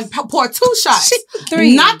lit now. Pour 2 shots.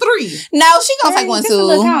 3. Not 3. No, she gonna take one Just a too.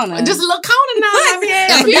 little counter. Just a little counter now. Yeah.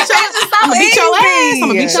 I'm gonna beat your ass. I'm gonna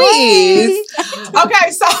beat your ass. Jeez.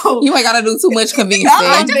 Okay, so You ain't gotta do too much convincing.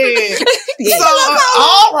 I did. Yeah. So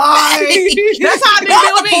all right, that's how they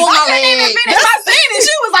do me. Pull my I couldn't even leg. finish my sentence.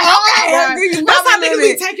 She was like, okay, that's how niggas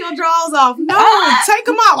be take your drawers off. No, take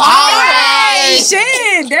them off. All right,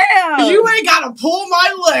 Shit, damn. you ain't gotta pull my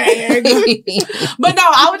leg. But no,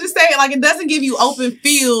 I would just say, like, it doesn't give you open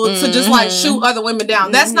field to just, like, shoot other women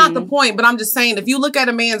down. That's not the point. But I'm just saying, if you look at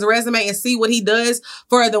a man's resume and see what he does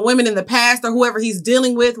for the women in the past or whoever he's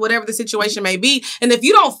dealing with, whatever the situation may be, and if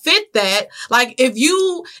you don't fit that, like, if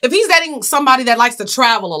he's dating somebody that likes to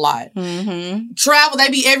travel a lot, travel, they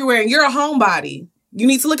be everywhere, and you're a homebody, you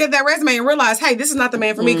need to look at that resume and realize, hey, this is not the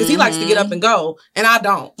man for me because he likes to get up and go, and I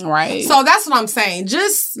don't. Right. So that's what I'm saying.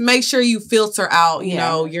 Just make sure you filter out, you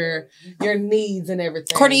know, your needs and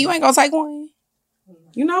everything. Courtney, you ain't gonna take one?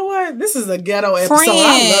 You know what? This is a ghetto episode.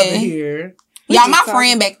 I love it here. Y'all, my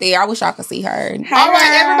friend back there, I wish y'all could see her. All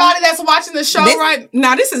right, everybody that's watching the show right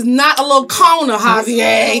now, this is not a little corner,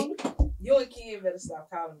 Javier. You and Ken better stop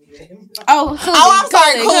calling me that. I'm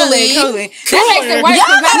sorry, Cooley. That makes it worse.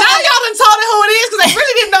 Now y'all done told it who it is because they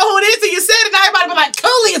really didn't know who it is till you said it. Now everybody be like,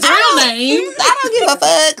 Cooley is real name. I don't give a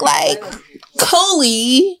fuck. Like,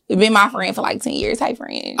 Cooley been my friend for like 10 years. Hey,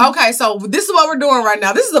 friend. Okay, so this is what we're doing right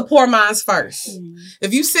now. This is a Poor Minds First.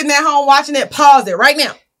 If you sitting at home watching it, pause it right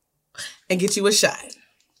now and get you a shot.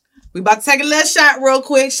 We about to take a little shot real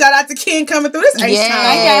quick. Shout out to Ken coming through this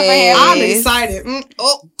H-time. I'm excited.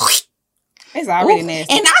 It's already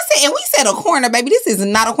nasty. And we said a corner, baby. This is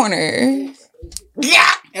not a corner.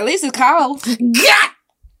 Yeah. At least it's cold. Yeah.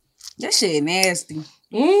 That shit nasty.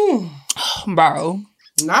 Bro.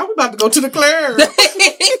 Now we about to go to the club. Let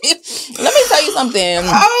me tell you something.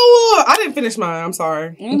 Oh, I didn't finish mine. I'm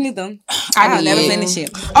sorry. Me neither. I'll never finish it.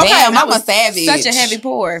 Okay, damn, I'm a savage. Such a heavy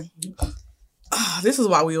pour. This is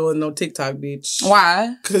why we all know TikTok, bitch.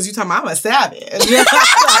 Why? Because you talking about I'm a savage.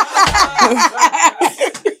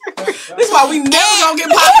 This is why we never gonna get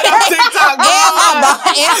popular on TikTok.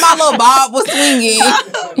 And my little bob was swinging.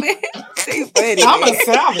 I'm a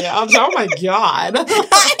savage. Oh my God. I am.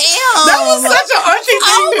 That was such an auntie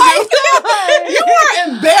thing to do. You were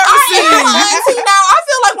embarrassing. I am an auntie now. I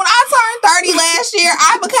feel like when I turned 30 last year,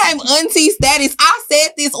 I became auntie status. I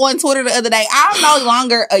said this on Twitter the other day. I'm no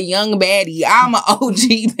longer a young baddie. I'm an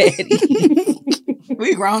OG baddie.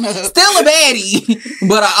 We grown up. Still a baddie,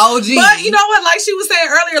 but an OG. But you know what? Like she was saying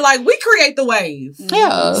earlier, like we create the wave.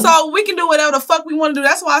 Yeah. So we can do whatever the fuck we want to do.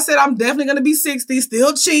 That's why I said I'm definitely going to be 60,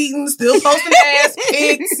 still cheating, still posting ass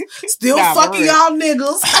pics, still fucking y'all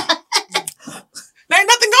niggas. Ain't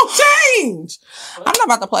nothing gonna change. I'm not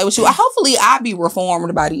about to play with you. Hopefully, I'll be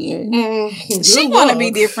reformed by the end. She want to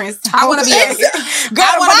be different. I want to be. She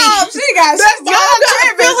got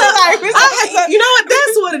you know what?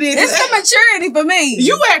 That's what it is. It's the maturity for me.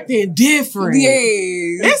 You acting different.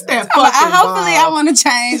 Yes. It's that hopefully I want to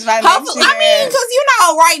change by next year. I mean, because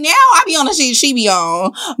right now I be on the shit she be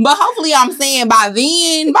on, but hopefully I'm saying by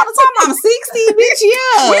then, by the time I'm 60, bitch,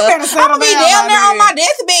 yeah, we better settle I'm gonna be down there on my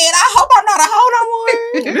deathbed. I hope I'm not a hoe no more.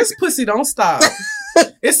 This pussy don't stop.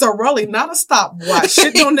 It's a rolling, not a stopwatch.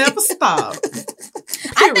 Shit don't never stop.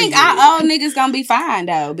 I think our old niggas gonna be fine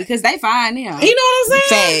though, because they fine now. You know what I'm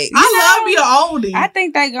saying? Facts. I love me an oldie. I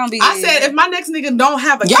think they gonna be. I said if my next nigga don't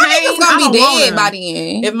have a y'all cane, niggas gonna be dead by the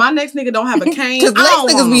end. If my next nigga don't have a cane, because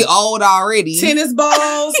next niggas be old already. Tennis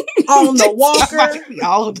balls on the walker. Be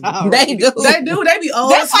old already. They do. They be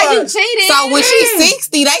old. That's why you cheated. So when she's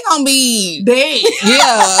 60, they gonna be dead.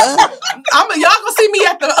 Yeah. Y'all gonna see me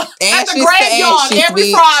at the graveyard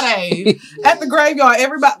every Friday. At the graveyard,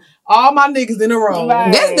 everybody. All my niggas in a row.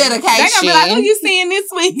 Right. That's dedication. They gonna be like, who you seeing this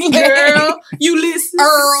week? Girl, you listen.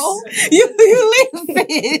 Earl. You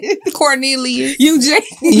listen. Cornelius. Eugene.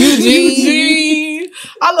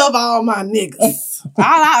 I love all my niggas. All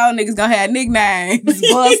our old niggas gonna have nicknames.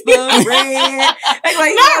 Buster, Red. They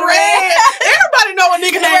like, not Red. Everybody know a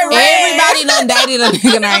nigga named Red. Everybody done dated a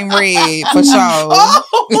nigga named Red, for sure.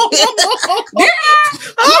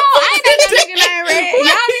 I ain't dated a nigga named Red.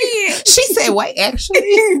 Y'all did. She said, wait, actually?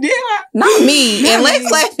 Not me. And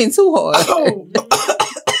Lex laughing too hard.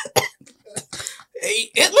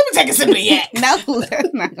 Let me take a sip of the yak. No,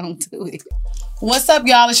 I'm not gonna do it. What's up,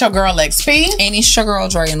 y'all? It's your girl XP. And it's your girl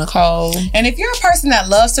Dre Nicole. And if you're a person that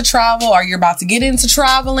loves to travel, or you're about to get into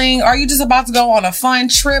traveling, or you're just about to go on a fun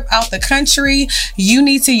trip out the country, you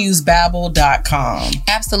need to use Babbel.com.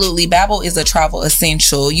 Absolutely. Babbel is a travel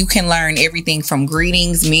essential. You can learn everything from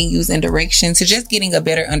greetings, menus, and directions to just getting a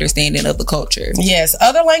better understanding of the culture. Yes.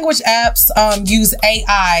 Other language apps use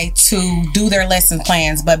AI to do their lesson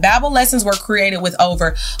plans, but Babbel lessons were created with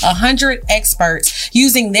over 100 experts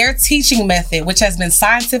using their teaching method, which has been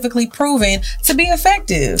scientifically proven to be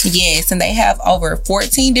effective. Yes, and they have over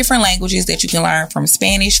 14 different languages that you can learn from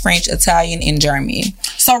Spanish, French, Italian, and German.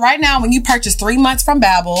 So right now, when you purchase 3 months from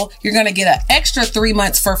Babbel, you're going to get an extra 3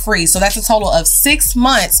 months for free. So that's a total of 6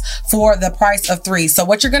 months for the price of 3. So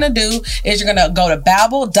what you're going to do is you're going to go to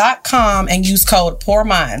Babbel.com and use code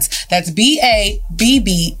POORMINDS. That's BABBEL.com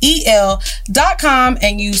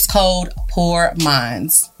and use code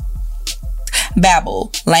POORMINDS.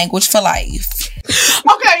 Babbel, language for life.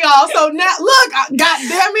 Okay, y'all. So now, look, God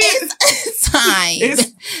damn it. It's time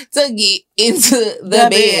to get into the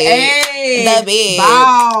bed. Hey. The bed.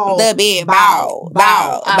 Bow. The bed. Bow.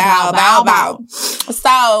 Bow. Bow. Bow. Bow.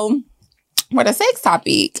 So, for the sex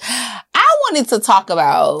topic, I wanted to talk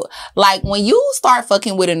about, like, when you start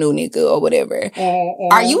fucking with a new nigga or whatever,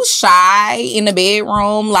 are you shy in the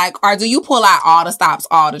bedroom? Like, or do you pull out all the stops,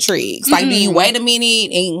 all the tricks? Like, do you wait a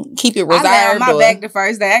minute and keep it reserved? I lay on my back the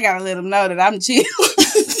first day. I gotta let them know that I'm chill.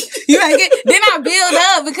 You ain't get, then I build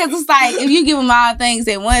up because it's like, if you give them all things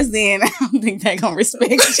at once, then I don't think they gonna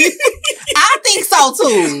respect you. I think so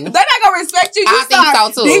too. They're not gonna respect you. I think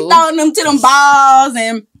so too. Deep throwing them to them balls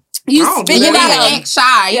and you spit. You gotta act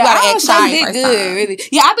shy. You gotta act shy first good, time. really.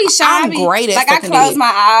 Yeah, I be shy. I'm great at like I fucking close it. my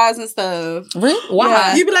eyes and stuff. Really? Why?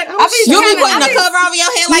 Yeah. You be like, I oh, be shit. You be kinda- putting I a be- cover over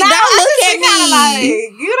your head like, Nah, don't I look just at be kinda me. like,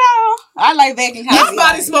 you know, I lay back and kind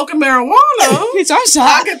My body smoking marijuana. Bitch, I'm shy.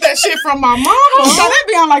 I get that shit from my mama. So that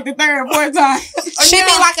be on like the third or fourth time. She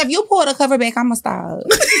be like, if you pull the cover back, I'ma stop.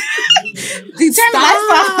 You turn the lights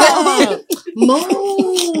off.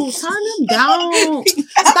 Move. Turn them down.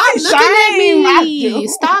 Stop looking at me.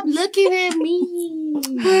 Stop looking at me.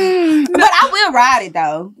 But I will ride it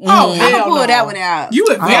though. Oh, I'm gonna hell pull no. that one out. You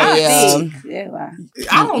advanced. yeah. Yeah, why?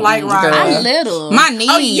 I don't like riding. Girl. I'm little. My knees.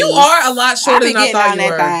 Oh, you are a lot I shorter be than I getting thought on you that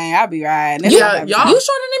were. thing. I be riding. That's Yeah, what I be y'all- You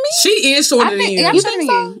shorter than me? She is shorter than you. I'm You shorter think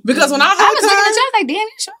than so? you. Because when I I was hugged looking at you, her, I was like, damn, you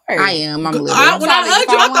short. I am. I'm little. when I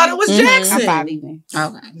hugged you, I thought it was I'm Jackson. 5 even.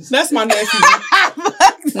 Okay. That's my nephew.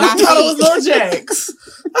 Not I thought it was Lil Jax.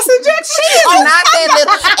 I said, Jax, she is not that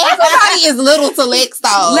little. Everybody is little to Lex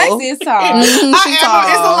though. Lex is tall. Mhm, she It's a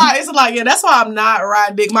tall. lot. It's a lot. Yeah, that's why I'm not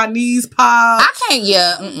riding big. My knees pop. I can't.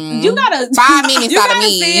 Yeah. Mm-mm. You gotta 5 minutes you out of gotta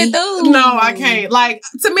me. see it through. No, I can't. Like,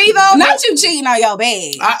 to me, though. Not you cheating on your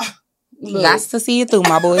bag. Got to see it through,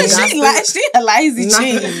 my boy. She a lazy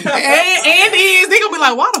cheat. and is. They gonna be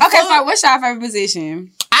like, why the Okay, fuck? so what's your favorite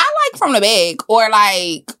position? I like from the back or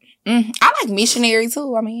like. I like missionary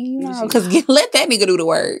too. I mean, you know, because let that nigga do the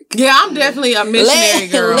work. Yeah, I'm definitely a missionary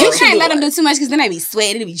girl. You can't let them do too much because then they be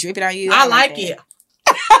sweating, they be dripping on you. I like it.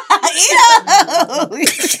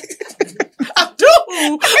 I do.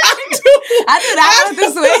 I do not want the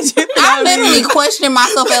sweat dripping I on me. literally question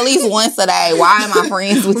myself at least once a day. Why am I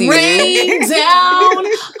friends with you? Rain down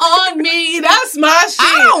on me. That's my shit.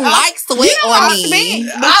 I don't like sweat on me.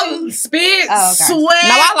 I spit, Oh, okay. sweat,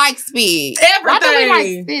 No, I like spit. Why do we like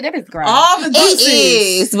everything. spit? That is gross. All the It juices.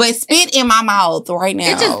 is, but spit in my mouth right now.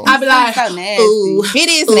 It just I be like, so nasty. ooh, it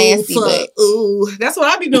is nasty, but ooh, that's what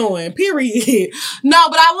I be doing. Period. No,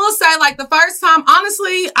 but I will say, like, the first time,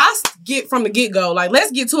 honestly, I get from the get go. Like,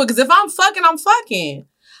 let's get to it. Because if I'm fucking, I'm fucking.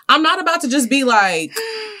 I'm not about to just be like,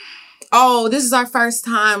 oh, this is our first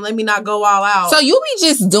time. Let me not go all out. so you be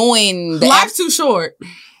just doing the Life's too short.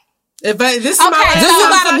 If this is my Okay, last Do time you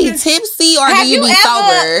gotta be fucking- tipsy or Have do you you be ever-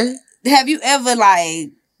 sober? Have you ever like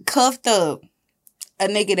cuffed up a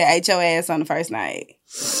nigga that ate your ass on the first night?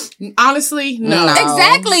 Honestly, no. No.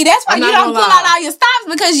 Exactly. That's why I'm you not don't gonna pull lie. out all your stops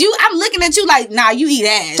because I'm looking at you like, nah, you eat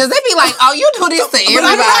ass. Cause they be like, oh, you do this to But I be like,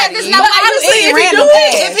 everybody. it's not- But I honestly, do eat if he random do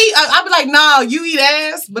ass. it, if he, I'll be like, nah, you eat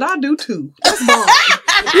ass, but I do too. Let's bond.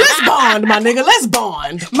 Let's bond, my nigga. Let's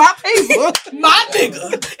bond. My people. My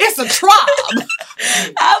nigga. It's a tribe.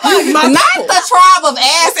 I'm My Not people. the tribe of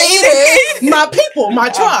ass eaters. My people. My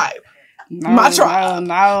tribe. My tribe.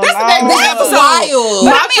 No. That's the name of the That's episode. wild.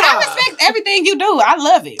 But My I mean, I tribe. respect everything you do. I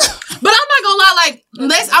love it. But I'm not gonna lie, like,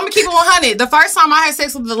 I'm gonna keep it 100. The first time I had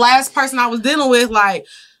sex with the last person I was dealing with, like,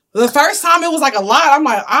 the first time it was like a lot. I'm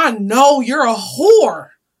like, I know you're a whore.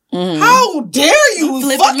 How dare you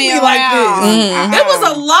Flipping fuck me like around. this? It was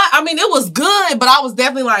a lot. I mean, it was good, but I was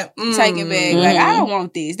definitely like, Take it back. Like, I don't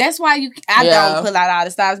want this. That's why I Yeah. don't pull out all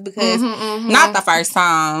the stops because, Not the first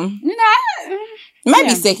time. you know, Maybe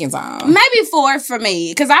Yeah. second time. maybe 4 for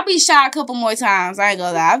me. Because I'll be shy a couple more times. I ain't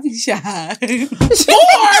gonna lie. I'll be shy. 4?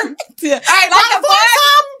 Hey, by the fourth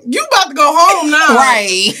time, you about to go home now.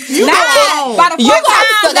 Right. You go Nah, home. by the You fourth got time,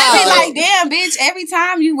 to they be go. like, damn, bitch, every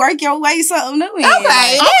time you work your way something new in. Okay.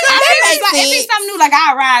 Like, That makes it be sense. something new. Like,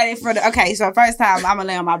 I ride it for the, okay, so first time, I'm gonna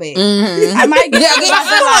lay on my bed. Mhm. I might get Yeah, you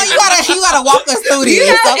gotta walk us through this. You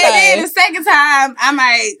know, and then Okay. the second time, I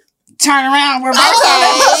might turn around, reverse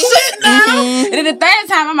and then the third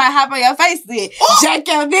time I might hop on your face then jack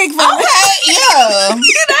your dick for me. Yeah.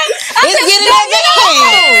 It's getting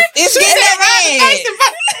advanced. It's getting advanced.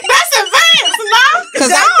 That's advanced, no? Because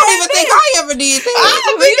I don't even think I ever did that. I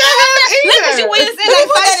don't think I have either. Look at you when it's in Let me that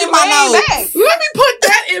put that face in my way notes. back. Let me put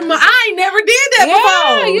that in my. I ain't never did that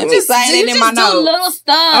before. You Let me just sign it in my do notes. little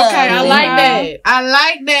stuff. Okay, I like that. I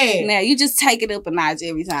like that. Now you just take it up a notch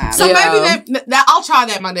every time. So Yeah. maybe that I'll try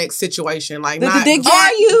that in my next situation. Like, The not, dick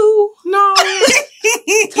Are you? no.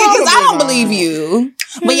 Because I don't believe you.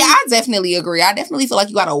 But yeah, I definitely agree. I definitely feel like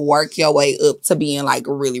you gotta work your way up to being like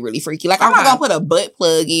really, really freaky. Like I'm not gonna put a butt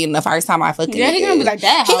plug in the first time I fucking Yeah, he gonna be like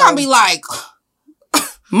that. He gonna be like,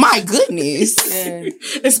 my goodness. Yeah.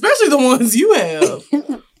 Especially the ones you have.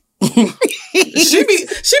 she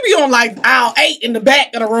be on like aisle 8 in the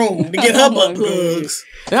back of the room to get her butt plugs.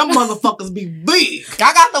 Them motherfuckers be big.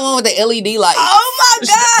 I got the one with the LED light. Oh my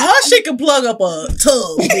god! Her shit can plug up a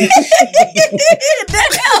tub. Bitch.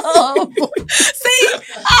 See,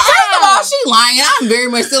 First of all, she lying. I'm very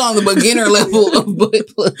much still on the beginner level of butt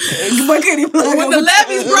plug. When the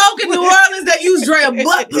levee's broke in New Orleans, they use Drea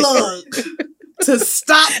butt plug to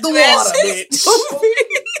stop the water, bitch.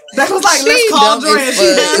 That was like, let's call dumb Drea. as She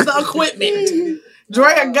fuck. has the equipment.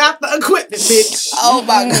 Drea got the equipment, bitch. Oh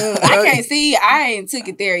my god. I can't see. I ain't took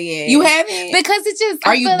it there yet. You haven't? Because it just.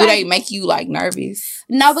 Are I you? feel Do like, they make you like nervous?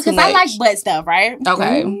 No, because too I like much? butt stuff, right?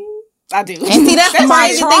 Okay. I do. And see, that's the my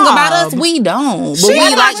crazy thing about us. tribe. We don't. But She we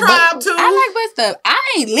like like butt. tribe too. I like butt stuff. I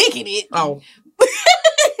ain't licking it. Oh,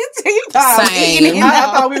 You thought I was Same. eating it. I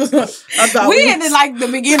thought we was. I thought We ended like the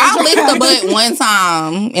beginning. I licked the butt one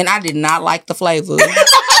time, and I did not like the flavor.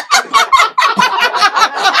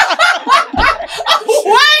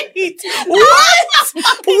 Wait, what?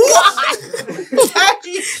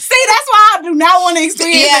 See, that's why I do not want to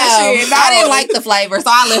experience that shit. I didn't like the flavor, so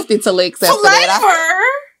I left it to licks after that. Flavor.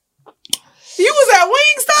 You was at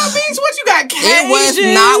Wingstop, bitch. What you got? Cajun? It was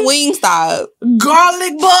not Wingstop.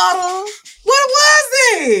 Garlic butter. What was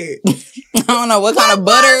it? I don't know what kind of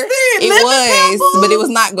butter it? it Lemon was, pepper? but it was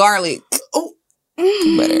not garlic Oh.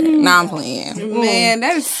 butter. Nah, I'm playing. Man,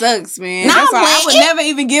 that sucks, man. Nah, That's why I I'm would playing. never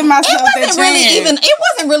even give myself that chance. It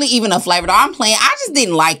wasn't really even a flavor though. I'm playing. I just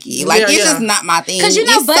didn't like it. Like Yeah, it's yeah. just not my thing. Because you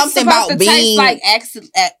know, it's butt's something supposed about to taste being like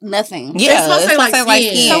nothing. yeah, It's supposed to taste like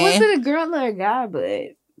skin. skin. So was it a girl or a guy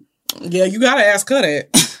butt? Yeah, you gotta ask her that.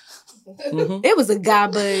 It was a guy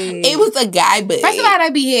butt. It was a guy, but First of all,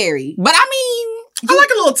 that'd be hairy. but I mean. I like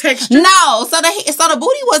a little texture. No, so the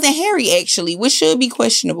booty wasn't hairy actually, which should be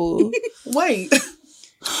questionable. Wait.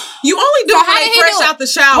 You only do So it how when did they he fresh do it? out the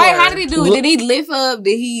shower. Wait, how did he do it? Did he lift up?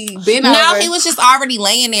 Did he bend over? No, he was just already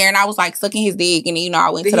laying there, and I was like sucking his dick, and then,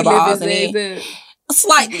 I went Did to the he lift balls, his and then legs up?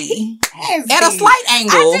 slightly Ass at a eat. slight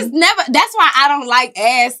angle. I just never. That's why I don't like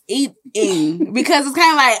ass eating because it's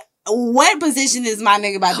kind of like, what position is my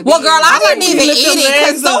nigga about to be? Well, girl, I like didn't when even you eat lift your it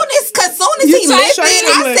legs up. because soon as You he too lifted, straight I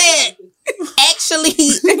to it. said,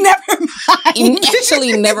 never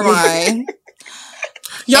mind. never mind.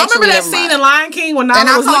 Y'all Actually, remember that never scene mind. in Lion King when Nala And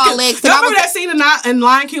I was saw licking? Alex, Y'all and I remember that scene in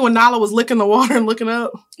Lion King when Nala was licking the water and looking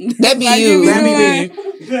up? That'd be Like, you. that'd be me.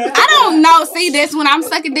 I don't know. See, that's when I'm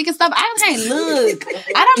sucking dick and stuff. I can't look.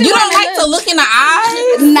 I don't. You wanna don't like to look in the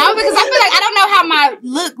eyes? No, because I feel like I don't know how my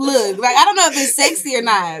look. Like I don't know if it's sexy or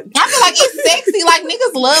not. I feel like it's sexy. Like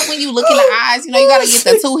niggas love when you look in the eyes. You know, you gotta get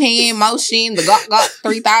the 2-hand motion, the Gok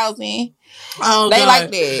 3000. Oh, They God.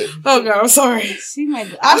 like that. Oh, God, I'm sorry. She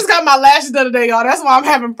might. I just got my lashes the other day, y'all. That's why I'm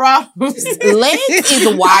having problems. Legs is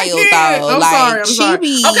wild though. I'm like sorry. I'm she sorry.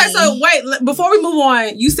 be Okay, so wait. Before we move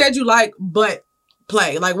on, you said you like butt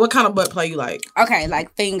play. Like, what kind of butt play you like? Okay,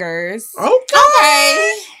 like fingers.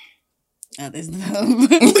 okay. Oh, this She's so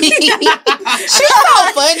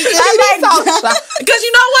funny because she's so shy. Because you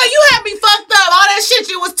know what? You had me fucked up. All that shit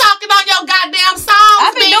you was talking on your goddamn songs.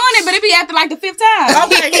 I've been doing it, but it be after like the 5th time.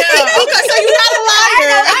 Okay, yeah. Okay, so you're not a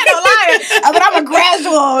liar. I don't lie, but I'm a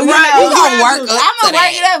gradual. Right, You you gonna gradual. work up I'm to gonna work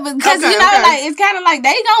that. it up because Okay, you know, okay. like it's kind of like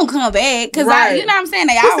they gonna come back because Right. you know what I'm saying.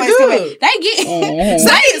 They What's always come good? back. They get.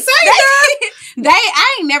 Say it, girl.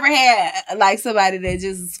 I ain't never had like somebody that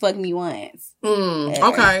just fucked me once.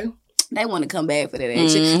 Okay. They want to come back for that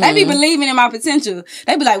action. They be believing in my potential.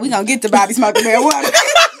 They be like, we gonna get the body smoking marijuana.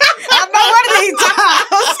 I know one of these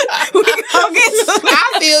times we gonna get to I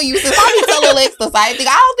feel you. Since I be telling Lex the same thing,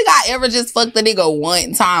 I don't think I ever just fucked the nigga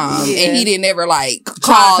one time and he didn't ever like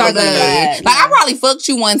call talk again. about it. Like I probably fucked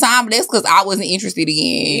you one time, but that's because I wasn't interested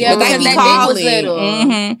again. Yeah, but they because be that dick calling. was little.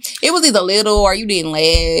 Mhm. It was either little or you didn't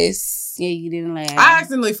last. Yeah, you didn't laugh. I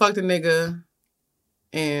accidentally fucked a nigga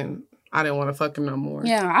and I didn't want to fuck him no more.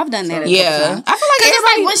 Yeah, I've done that. Yeah, I feel like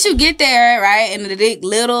it's like once you get there, right, and the dick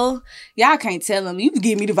little, y'all can't tell them. You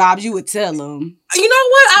give me the vibes, you would tell them. You know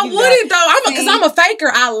what? I wouldn't though. Because I'm a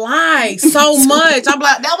faker. I lie so much. I'm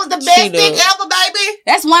like, that was the best dick ever, baby.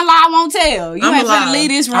 That's one lie I won't tell. You ain't finna leave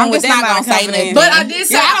this room with that not gonna say nothing. But I did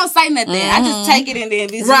say I don't say nothing. I just take it and then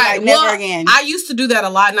be like never again. I used to do that a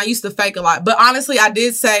lot and I used to fake a lot. But honestly, I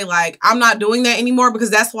did say like I'm not doing that anymore because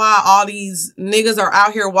that's why all these niggas are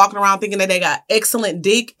out here walking around thinking that they got excellent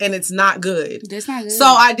dick and it's not good. That's not good. So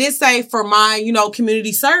I did say for my,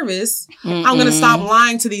 community service, I'm gonna stop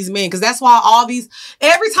lying to these men because that's why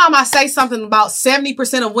every time I say something about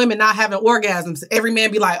 70% of women not having orgasms, every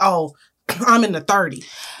man be like, oh, I'm in the 30.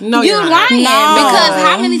 No, you're lying. No. Because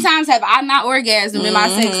how many times have I not orgasmed in my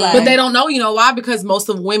sex life? But they don't know, why? Because most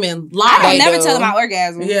of women lie. I never tell them my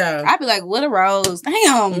orgasm. Yeah. I'd be like, what a rose.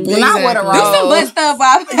 Damn. Exactly. Not what a rose. Do some butt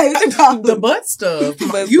stuff. The butt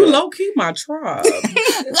stuff. You low-key my tribe.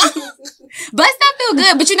 Butt stuff feel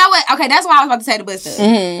good. But you know what? Okay, that's why I was about to say the butt stuff.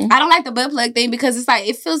 I don't like the butt plug thing because it's like,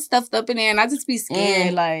 it feels stuffed up in there and I just be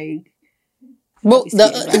scared. Like... But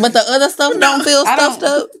the other stuff don't feel stuffed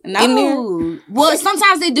up in there? Well,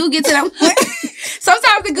 sometimes they do get to that point.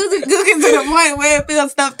 Sometimes they do get to the point where it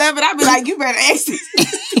feels stuffed up, and I be like, you better ask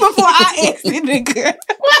this before I ask it, nigga.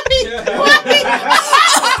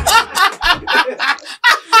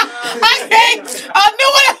 I knew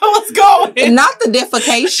where that was going. Not the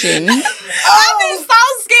defecation. I be so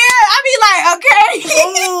scared. I be like, okay.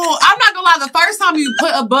 Ooh, I'm not gonna lie. The first time you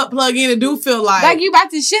put a butt plug in, it do feel like you about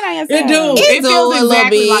to shit on yourself. It do. It feels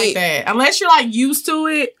exactly like that. Unless you're like used to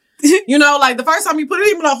it. Like the first time you put it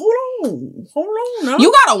in, you're like, hold on. No.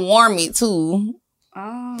 You gotta warm it too.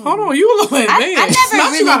 Oh. Hold on, you a little advanced. I never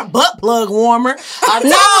Not really... you got a butt plug warmer. No, she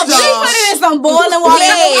put it in some boiling water.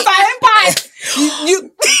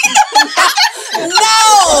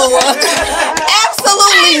 No,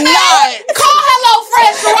 absolutely not. Call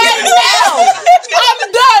HelloFresh right now. I'm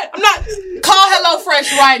done. I'm not. Call HelloFresh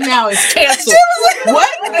right now. It's canceled. What?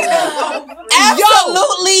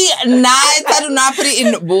 Absolutely not. I do not put it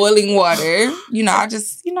in boiling water. I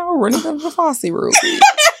just, run it up the faucet real quick.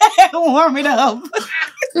 Warm it up.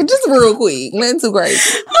 Just real quick. Nothing too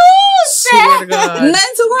crazy. Oh, swear to God.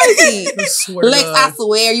 Nothing too crazy. Lex, God. I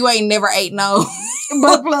swear, you ain't never ate no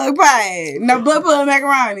butt plug pie. No butt plug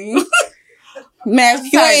macaroni.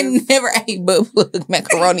 You ain't never ate butt plug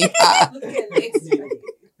macaroni pie.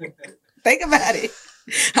 Think about it.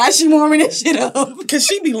 How she warming that shit up? Because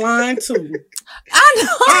she be lying too. I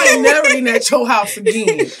know. I ain't never eating at your house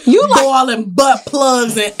again. You boiling butt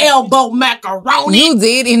plugs and elbow macaroni. You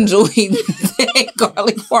did enjoy that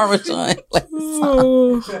garlic parmesan.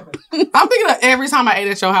 I'm thinking of every time I ate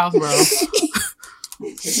at your house, bro.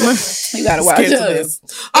 You gotta watch this.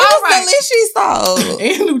 All right. Delicious though.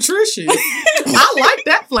 And nutritious. I like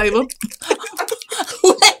that flavor.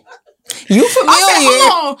 You familiar? Okay,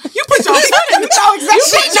 hold on. You put your foot in it.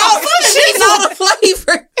 You know the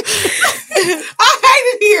flavor. I hate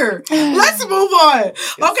it here. Let's move on.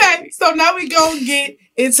 Okay, so now we gonna get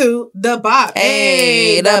into the bop.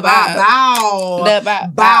 Hey, the bop. Bow. The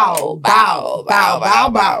bop. Bow. Bow. Bow. Bow.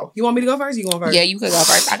 Bow. You want me to go first? You going first? Yeah, you could go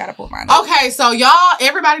first. I gotta put mine up. Okay, so y'all,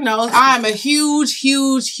 everybody knows I am a huge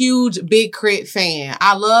Big Crit fan.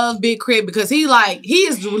 I love Big Crit because he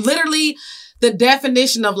is literally the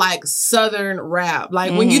definition of like Southern rap.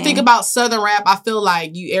 Like when you think about Southern rap, I feel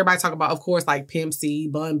like everybody talk about, of course, like Pimp C,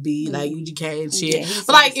 Bun B, like UGK and shit. Yeah,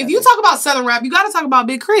 but like if you talk about Southern rap, you gotta talk about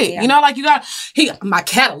Big Crit. Yeah. You got my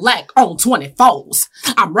Cadillac on 24s.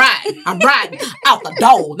 I'm riding out the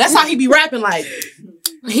door. That's how he be rapping like.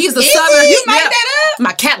 He's a Southern. You make that up?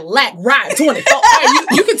 My Cadillac ride 24. Hey,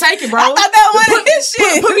 you can take it, bro. I thought that was his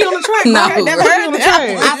shit. Put me on the track. No. Bro. Never Put me heard on the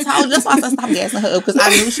that. track. I told you, that's why I stop gassing her up because I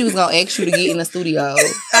knew she was gonna ask you to get in the studio.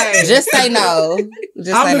 Hey. Just say no.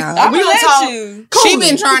 Say no. We gonna talk. You. She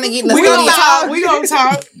been trying to get in the We studio. gonna talk. We gonna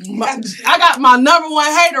talk. I got my number one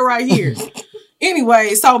hater right here.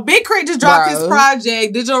 Anyway, so Big Crit just dropped his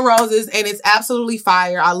project, Digital Roses, and it's absolutely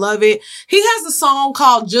fire. I love it. He has a song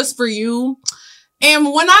called Just For You.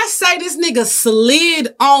 And when I say this nigga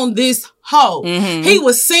slid on this hoe, he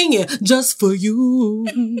was singing Just For You.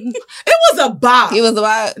 It was a bop. It was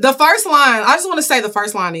about The first line, I just want to say the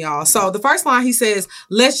first line to y'all. So the first line, he says,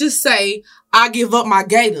 let's just say I give up my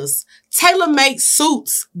gators. Tailor-made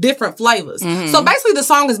suits, different flavors. So basically the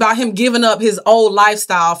song is about him giving up his old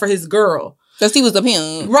lifestyle for his girl. because he was the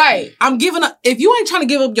pimp. Right. I'm giving up. If you ain't trying to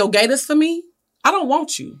give up your gators for me, I don't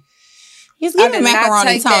want you. He's giving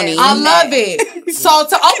macaroni Tony. I love it. So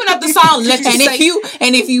to open up the song, let's just say,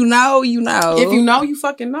 if you know, you know. If you know, you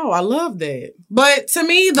fucking know. I love that. But to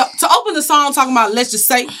me, to open the song talking about let's just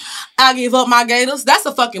say I give up my gators, that's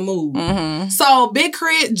a fucking move. Mm-hmm. So Big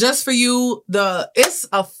Crit, just for you, it's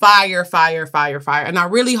a fire. And I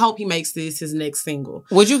really hope he makes this his next single.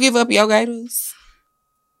 Would you give up your gators?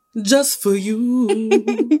 Just for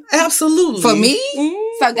you. Absolutely. For me?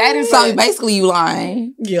 So gators. So basically you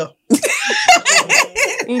lying. Yeah.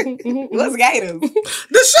 What's gators?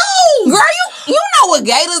 The shoes! Girl, you know what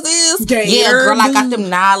gators is? Gator yeah, girl, I got boots. them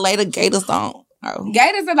Annihilator gators on. Oh.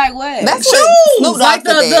 Gators are like what? That's Shoes! Snoop Dogg Like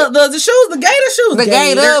the shoes, the gator shoes. The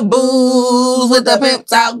gator boots with the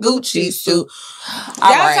pimped out Gucci suit. All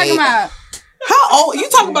Y'all right. talking about? How old? You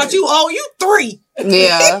talking about you old? You 3.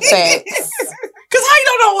 Yeah, facts. Cause how you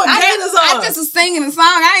don't know what gators are? I just was singing the song.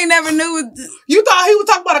 I ain't never knew. You thought he was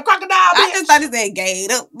talking about a crocodile? I just thought he said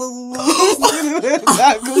gator.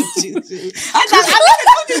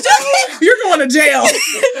 You're going to jail. I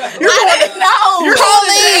didn't know.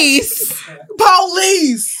 Police.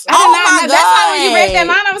 Police. I did not know. That's why when you read that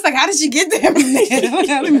line, I was like, how did she get that? I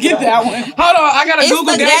didn't get that one. Hold on, I gotta It's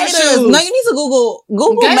Google the gator gators. shoes. No, you need to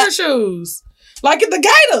Google Gator shoes. Like the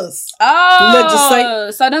gators. Oh, Let's just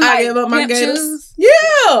say so them I like gave up my pimp gators. shoes?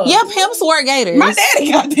 Yeah. Yeah, pimps wear gators. My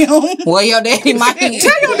daddy got them. Well, your daddy might. Tell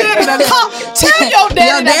your daddy to call. Tell your daddy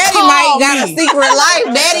Your daddy to might call got a me. secret life.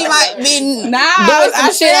 Daddy might be Nah, doing some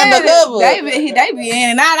shit said undercover. They be in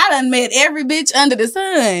and out. I done met every bitch under the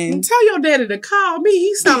sun. Tell your daddy to call me.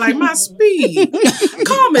 He sound like my speed.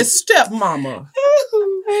 Call me stepmama.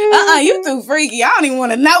 You too freaky. I don't even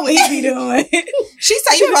want to know what he be doing. She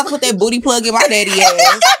said you about to put that booty plug in my daddy ass.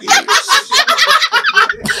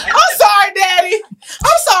 I'm sorry, daddy.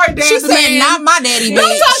 I'm sorry, daddy. She said not my daddy, Don't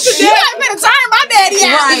bitch. talk to You dad. ain't finna turn my daddy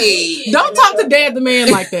out. Right. Don't talk to dad the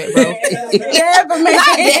man like that, bro. Yeah, but man.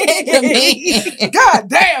 Not daddy, man. God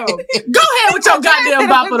damn. Go ahead with your goddamn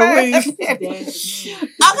bop of the week.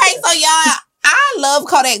 Okay, so y'all, I love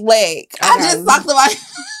Kodak Black. I just talked about him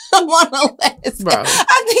on the last. Bro.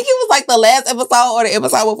 I think it was like the last episode or the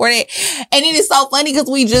episode before that. And it is so funny because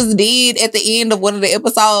we just did at the end of one of the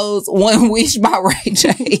episodes One Wish by Ray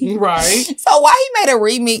J. Right. So why he made a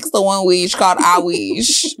remix to One Wish called I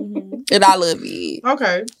Wish. And I love it.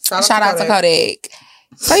 Okay. Shout out to Kodak.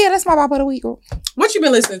 So yeah, that's my bop of the week. What you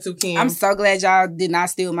been listening to, Kim? I'm so glad y'all did not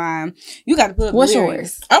steal mine. You got to put up What's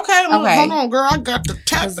lyrics. yours? Okay, hold Okay. on, girl. I got the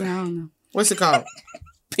tap. I don't know. What's it called?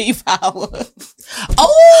 P-Power. Well,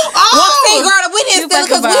 see, girl, we didn't steal it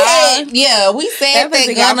because we said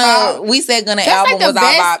we said Gunna album was our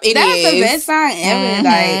vibe. It That's is. the best song ever.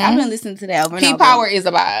 Like, I've been listening to that over and over. P-Power is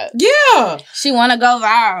a vibe. Yeah. She want to go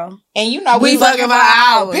viral. And you know, We fucking for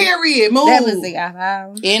out. hours. Period. Move. That was the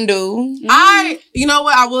viral. Indu. You know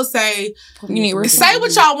what I will say? You need to Say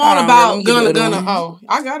what y'all want Hold on, about let me get Gunna. it. Oh,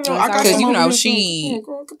 I got it. I got Because some you know over she. here.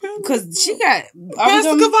 Because she got...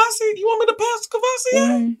 Pastor Kavasi? You want me to pass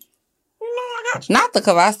Kavasi? You know, I got you. Not the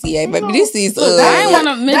Cavassier, baby. This is Look, I ain't want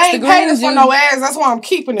to mix they the ain't paying greens. for no ads. That's why I'm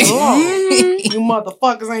keeping it alone. You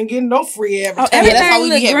motherfuckers ain't getting no free advertising. that's how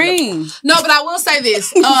we Everything be look having green. No, but I will say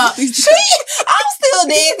this. I'm still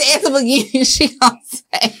dead at the beginning. She gonna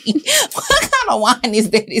say, what kind of wine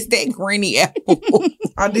is that? Is that greeny apple?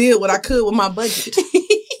 I did what I could with my budget.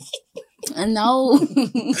 No.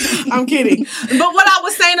 I'm kidding. But what I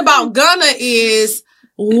was saying about Gunna is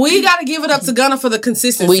we got to give it up to Gunna for the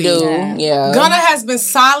consistency. We do, yeah. Gunna has been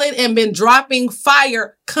solid and been dropping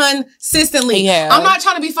fire consistently. Yeah. I'm not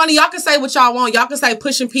trying to be funny. Y'all can say what y'all want. Y'all can say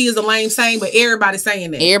Pushing P is a lame saying, but everybody's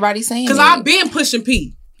saying that. Everybody saying Because I've been Pushing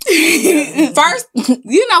P. First,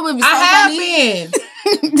 you know what was so I have funny?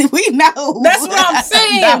 been. We know. That's what I'm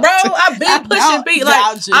saying, bro. I've been Pushing P. Like,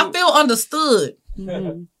 doubt you. I feel understood.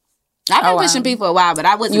 I've been pushing P for a while, but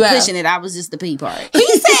I wasn't pushing it. I was just the P part. He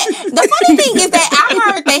said the funny thing is that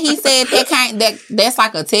I heard that he said that's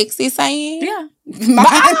like a Texas saying. Yeah. But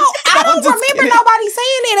I don't remember nobody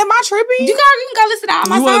saying it. Am I tripping? You can go listen to all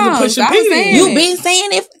my You wasn't songs. Pushing I was P. saying You it. been saying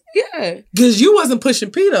it? Yeah. Because you wasn't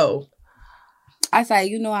Pushing P, though. I say,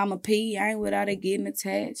 you know, I'm a P. I ain't with all that getting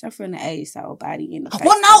attached. I'm from the A, so body in the face.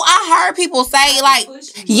 Well, no, I heard people say like,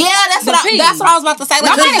 yeah, that's what I was about to say.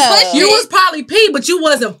 Like, Nobody pushed You was probably P, but you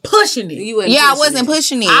wasn't pushing it. I wasn't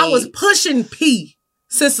pushing it. I was pushing P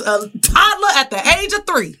since a toddler at the age of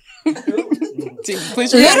 3.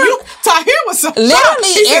 Tahir was so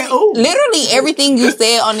literally everything you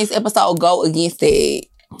said on this episode go against that.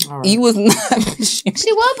 Right. You was not pushing.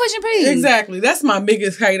 She was pushing P. Exactly. That's my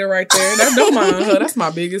biggest hater right there. Don't mind her. That's my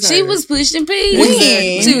biggest hater. She was pushing P.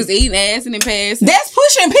 When? She was eating ass and then passing. That's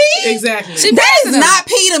pushing P? Exactly. That is not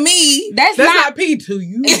P to me. That's not P to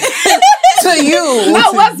you. To you.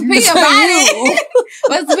 No, what's P about it?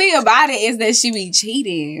 What's P about it is that she be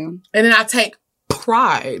cheating. And then I take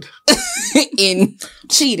pride in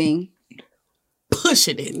cheating.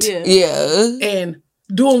 Pushing it. Yeah. And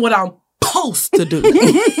doing what I'm supposed to do.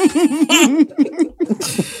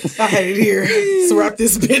 I hate it here. Let's wrap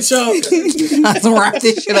this bitch up. Let's wrap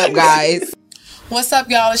this shit up, guys. What's up,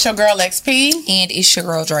 y'all? It's your girl XP. And it's your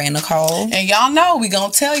girl Dre Nicole. And y'all know we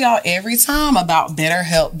gonna tell y'all every time about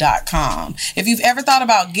BetterHelp.com. If you've ever thought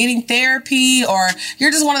about getting therapy, or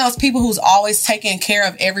you're just one of those people who's always taking care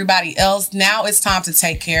of everybody else, now it's time to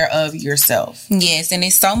take care of yourself. Yes, and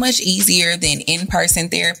it's so much easier than in-person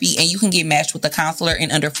therapy, and you can get matched with a counselor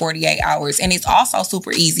in under 48 hours. And it's also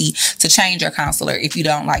super easy to change your counselor if you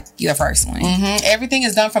don't like your first one. Mm-hmm. Everything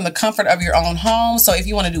is done from the comfort of your own home. So if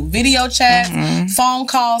you want to do video chat, phone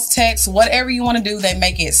calls, texts, whatever you want to do, they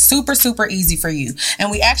make it super, super easy for you. And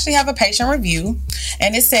we actually have a patient review,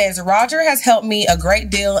 and it says, Roger has helped me a great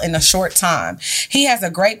deal in a short time. He has a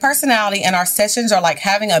great personality, and our sessions are like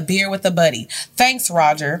having a beer with a buddy. Thanks,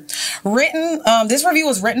 Roger. This review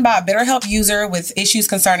was written by a BetterHelp user with issues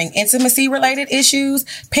concerning intimacy-related issues,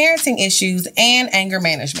 parenting issues, and anger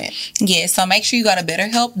management. Yeah, so make sure you go to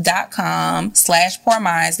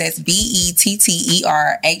betterhelp.com/poorminds. That's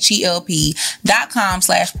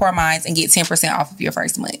BetterHelp.com/poorminds and get 10% off of your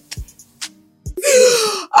first month. Okay,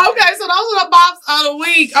 so those are the bops of the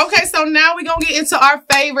week. Okay, so now we're going to get into our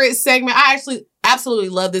favorite segment. I actually absolutely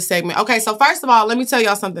love this segment. Okay, so first of all, let me tell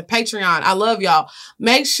y'all something. Patreon, I love y'all.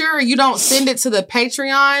 Make sure you don't send it to the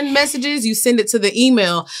Patreon messages. You send it to the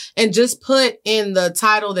email and just put in the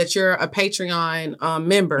title that you're a Patreon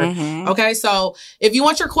member. Mm-hmm. Okay, so if you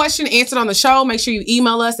want your question answered on the show, make sure you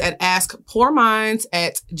email us at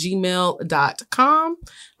askpoorminds@gmail.com.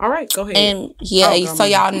 All right, go ahead. And so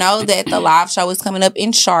y'all know that the live show is coming up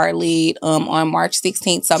in Charlotte on March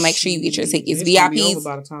 16th. So make sure you get your tickets. VIPs.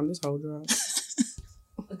 By the time this whole drive.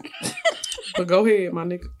 But go ahead, my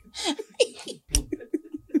nigga.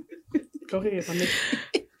 Go ahead, my nigga.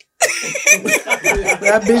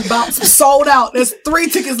 That bitch box sold out. There's 3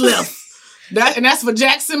 tickets left. And that's for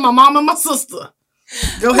Jackson, my mom, and my sister.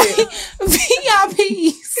 Go ahead.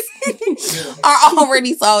 VIPs are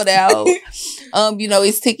already sold out.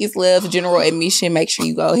 It's tickets left, general admission. Make sure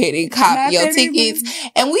you go ahead and cop your tickets.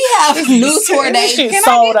 And we have new tour dates.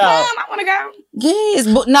 Sold out. I want to go. Yes,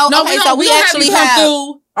 but we actually have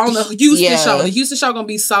through on the Houston show. The Houston show gonna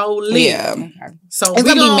be so lit. Yeah. So it's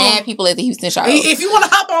gonna be mad people at the Houston show. If you want to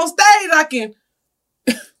hop on stage, I can.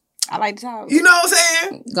 I like to talk. You know what I'm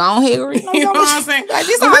saying? Go on here. You know what I'm saying? Like,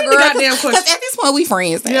 this our girl. Goddamn question. At this point, we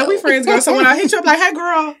friends now. Yeah, we friends, girl. So when I hit you up like, hey,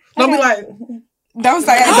 girl, don't be like... Don't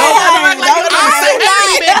say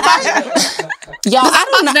Y'all, I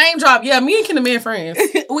don't know. Name drop. Yeah, me and Kendra man friends.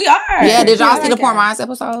 We are. Yeah, did y'all see the Poor Minds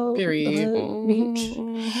episode? Period.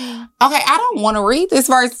 Okay, I don't want to read this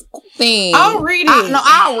first thing. I'll read it.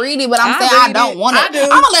 I'll read it, but I'm saying I don't want to. I'm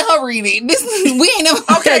going to let her read it. We ain't never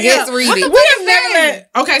read it. We have never met.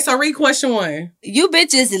 Okay, so read question 1. You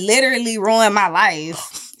bitches literally ruined my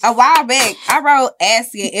life. A while back, I wrote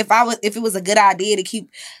asking if it was a good idea to keep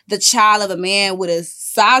the child of a man with a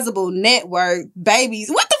sizable net worth babies.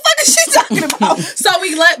 What the fuck is she talking about? So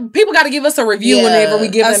people got to give us a review whenever we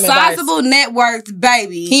give them advice. A sizable net worth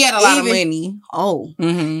baby. He had a lot of money. Oh.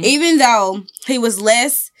 Mm-hmm. Even though he was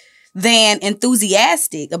less than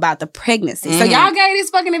enthusiastic about the pregnancy. Mm-hmm. So y'all gave this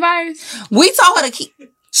fucking advice? We told her to keep...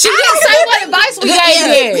 She didn't say what advice we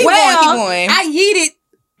gave. Keep going. I yeeted.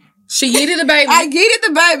 She yeeted the baby. I yeeted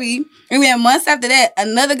the baby. And then months after that,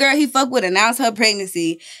 another girl he fucked with announced her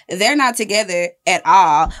pregnancy. They're not together at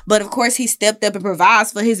all. But of course, he stepped up and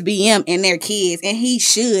provides for his BM and their kids. And he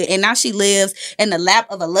should. And now she lives in the lap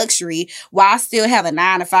of a luxury while I still have a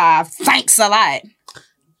 9-to-5. Thanks a lot.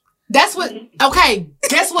 That's what... Okay,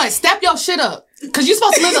 guess what? Step your shit up. Because you're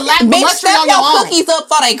supposed to live the lap of luxury on your own. Cookies up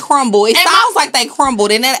before they crumble. It sounds like they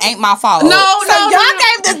crumbled, and that ain't my fault. Y'all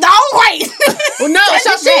gave the wrong way. Well, no,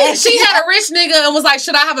 so she had a rich nigga and was like,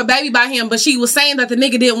 should I have a baby by him? But she was saying that the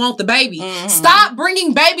nigga didn't want the baby. Mm-hmm. Stop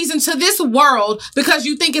bringing babies into this world because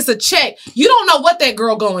you think it's a check. You don't know what that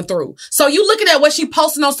girl going through. So you looking at what she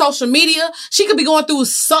posting on social media, she could be going through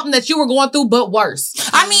something that you were going through, but worse.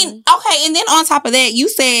 I mean, okay, and then on top of that, you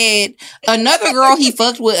said another girl he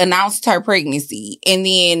fucked with announced her pregnancy. And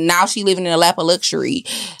then now she living in a lap of luxury.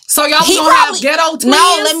 So y'all gonna have ghetto twins?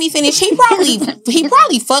 No, let me finish. He probably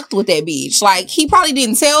fucked with that bitch. Like, he probably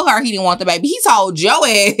didn't tell her he didn't want the baby. He told your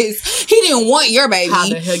ass he didn't want your baby. How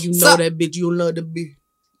the hell you know that bitch? You love the bitch.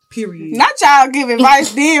 Period. Not y'all give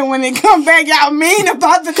advice then when it come back y'all mean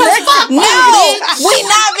about the next. No, we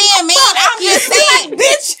not being mean. I'm just saying,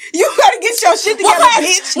 Bitch, you gotta get your shit together,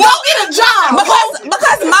 bitch. Go get a job.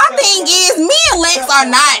 because my thing is, me and Lex are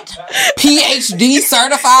not PhD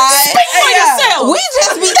certified. Speak for yourself.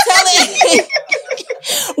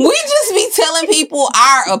 We just be telling people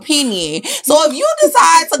our opinion. So if you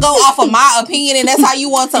decide to go off of my opinion and that's how you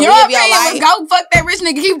want to Your live your opinion life, was go fuck that rich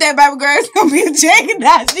nigga, keep that baby girl. It's gonna be a check.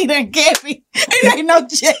 Nah, she done get me. It ain't no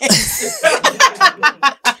check. She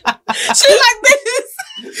like, bitches.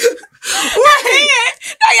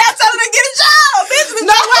 Now y'all tell her to get a job, bitch.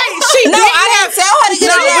 No, wait. no, I didn't tell her to get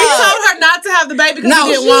a We job. told her not to have the baby because No, we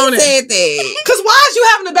didn't she want it. said that. Because why is you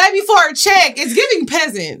having a baby for a check? It's giving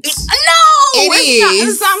peasants. No, It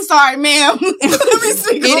is. I'm sorry, ma'am. Let me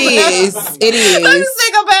speak It is. It Let me is.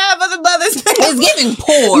 speak on behalf of the mothers. It's giving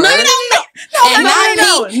poor. No. And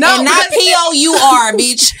not P-O-U-R,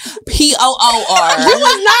 bitch. P-O-O-R. You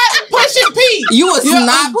was not pushing P. You was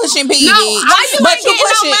not pushing P, No, bitch. Why you But ain't you getting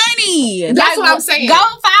pushing no money? That's what I'm saying. Go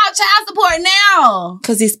file child support now.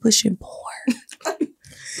 because it's pushing poor.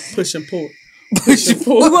 Pushing poor. We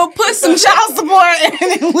will put some child support in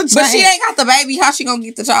it. We'll But she change. ain't got the baby. How she gonna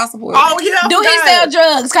get the child support? Oh, yeah. Do he sell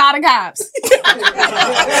drugs? Call the cops.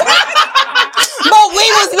 But we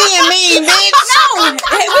was being mean, bitch. No, we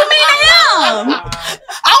mean him.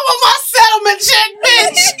 I want my settlement check,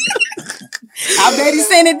 bitch. I bet he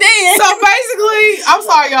sent it then. So basically, I'm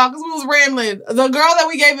sorry, y'all, because we was rambling. The girl that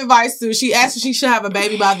we gave advice to, she asked if she should have a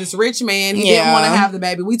baby by this rich man. He didn't want to have the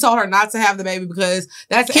baby. We told her not to have the baby because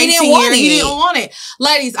that's He 18 didn't want years. it. He didn't want it.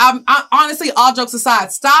 Ladies, I honestly, all jokes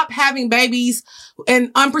aside, stop having babies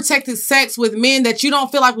and unprotected sex with men that you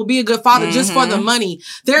don't feel like will be a good father just for the money.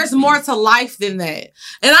 There's more to life than that.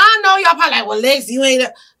 And I know y'all probably like, well, Lex, you ain't...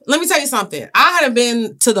 Let me tell you something. I had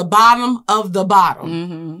been to the bottom of the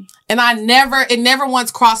bottom. And it never once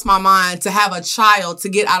crossed my mind to have a child to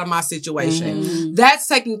get out of my situation. That's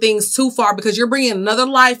taking things too far because you're bringing another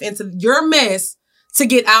life into your mess to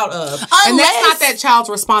get out of. And that's not that child's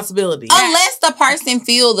responsibility. Unless the person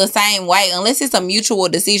feel the same way, unless it's a mutual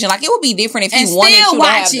decision. Like, it would be different if you wanted still to watch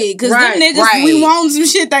have it. Because Right, them niggas, we want some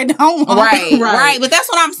shit they don't want. Right. But that's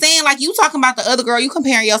what I'm saying. Like, you talking about the other girl, you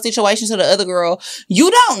comparing your situation to the other girl. You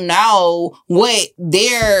don't know what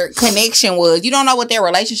their connection was. You don't know what their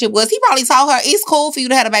relationship was. He probably told her, it's cool for you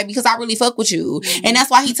to have a baby because I really fuck with you. And that's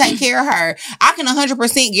why he take care of her. I can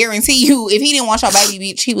 100% guarantee you, if he didn't want your baby,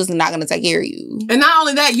 bitch, he was not going to take care of you. And not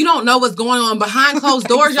only that, you don't know what's going on behind closed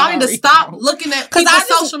doors. Y'all need to stop looking at people's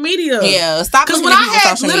social media. Yeah, stop Because looking when at I people's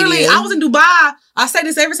had social literally, media. I was in Dubai. I say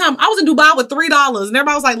this every time. I was in Dubai with $3, and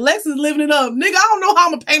everybody was like, "Lex is living it up, nigga. I don't know how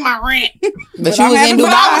I'm gonna pay my rent." But you was in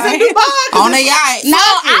Dubai. I was in Dubai On a yacht. No,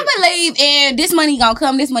 I believe in this money gonna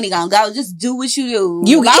come, this money gonna go. Just do what you do.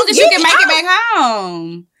 You Long go as get you can it make out. it back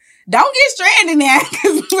home. Don't get stranded now.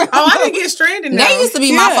 Oh, I didn't get stranded now. That used to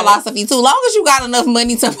be my philosophy too. Long as you got enough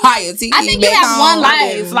money to buy a ticket, I think you back have one home.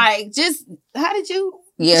 life. Like, just how did you?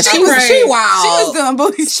 Yeah, She she was crazy. wild. She was doing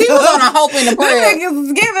booty. She was on a hope in the Them prayer. niggas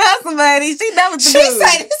was giving her some money. She know what to She do.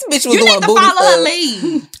 said this bitch was You doing need to booty follow her stuff.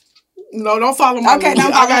 lead. No, don't follow my Okay, lead.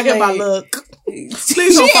 don't I follow gotta get my lead. look.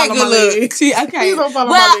 Please don't She had follow my good lead. look. Okay. Please don't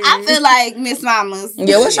follow Well, my I lead. feel like Miss Mama's.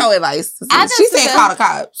 Yeah, what's your advice? I She just said feel- call the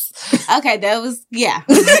cops. Okay, that was yeah.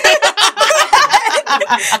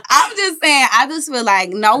 I'm just saying, I just feel like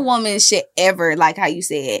no woman should ever, like how you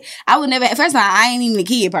said, I would never. First of all, I ain't even a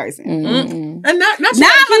kid person. And not Now I'm gonna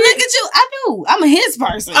look at you. I do. I'm a his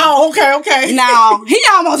person. Oh, okay. No, he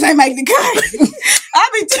almost ain't make the cut. I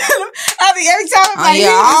be telling him, every time I'm like,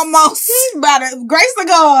 Yeah, almost. by the grace of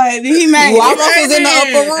God, he made You it. almost was in the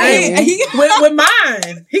upper room. With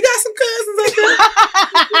mine. He got some cousins up there.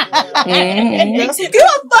 You a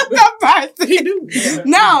fucked up person. He do.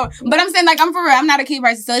 No, but I'm saying, like, I'm for real. I'm not a kid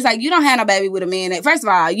person. So it's like, you don't have no baby with a man. That, first of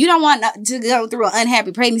all, you don't want to go through an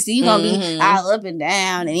unhappy pregnancy. You're going to be all up and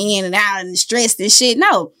down and in and out and stressed and shit.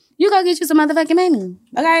 No. You go get you some motherfucking money.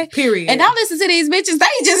 Okay? Period. And don't listen to these bitches. They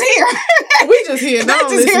just here. We just here. They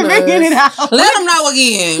Don't just here listen to figuring it us. out. Let them know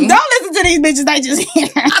again. Don't listen to these bitches. They just here.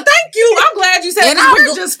 Thank you. I'm glad you said And it. I'm We're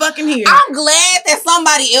gl- just fucking here. I'm glad that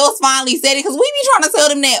somebody else finally said it because we be trying to tell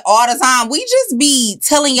them that all the time. We just be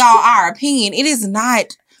telling y'all our opinion. It is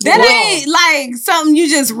not. That wrong. ain't like something you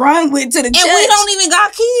just run with to the And church. we don't even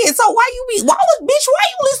got kids. So why you listen to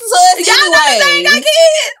us Y'all know anyway? they ain't got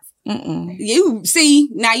kids. Mm-mm. You see,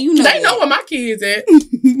 now you know. They that. know where my kids at.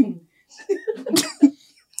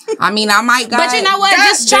 I mean, I might go. But you know what? God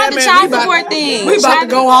Just try damn the it, child we about- support thing. We about Try to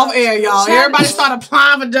go off air, y'all. Try- Everybody start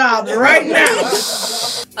applying for jobs right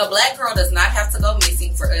now. A black girl does not have to go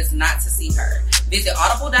missing for us not to see her. Visit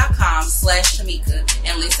audible.com/Tamika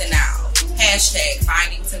and listen now.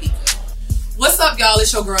 #FindingTamika. What's up, y'all?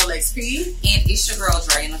 It's your girl XP. And it's your girl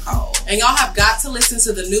Dre Nicole. And y'all have got to listen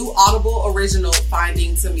to the new Audible original,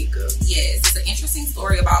 Finding Tamika. Yes, it's an interesting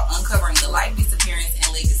story about uncovering the life, disappearance,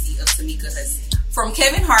 and legacy of Tamika Hudson. From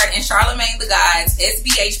Kevin Hart and Charlamagne the God's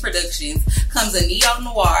SBH Productions comes a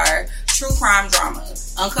neo-noir true crime drama.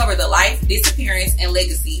 Uncover the life, disappearance, and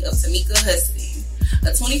legacy of Tamika Hudson,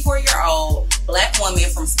 a 24-year-old black woman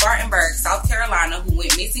from Spartanburg, South Carolina, who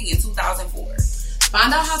went missing in 2004.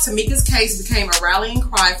 Find out how Tamika's case became a rallying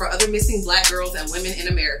cry for other missing black girls and women in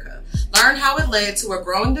America. Learn how it led to a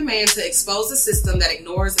growing demand to expose a system that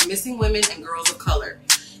ignores missing women and girls of color.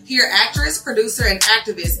 Hear actress, producer, and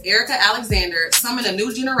activist Erica Alexander summon a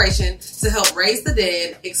new generation to help raise the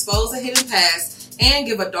dead, expose a hidden past, and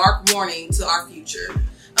give a dark warning to our future.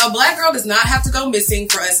 A black girl does not have to go missing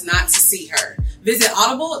for us not to see her. Visit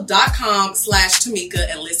audible.com/Tamika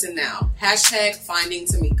and listen now. #Finding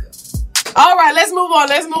Tamika. All right, let's move on.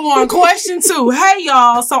 Question 2. Hey,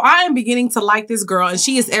 y'all. So I am beginning to like this girl, and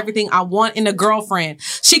she is everything I want in a girlfriend.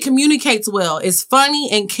 She communicates well, is funny,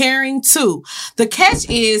 and caring, too. The catch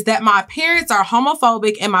is that my parents are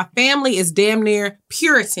homophobic, and my family is damn near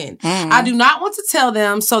Puritan. I do not want to tell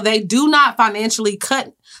them, so they do not financially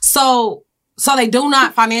cut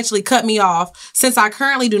me off, since I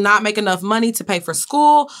currently do not make enough money to pay for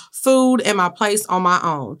school, food, and my place on my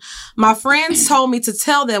own. My friends told me to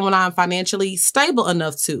tell them when I'm financially stable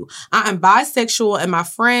enough to. I am bisexual, and my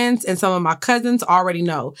friends and some of my cousins already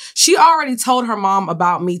know. She already told her mom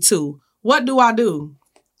about me too. What do I do?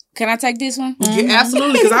 Can I take this one? Yeah,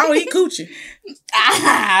 absolutely, because I don't eat coochie.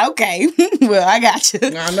 Okay. Well, I got you. I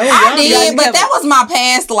know. I did, but that was my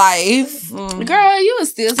past life. Girl, you was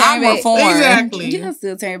still turning back. Reformed. Exactly. You was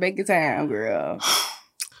still turning back in time, girl.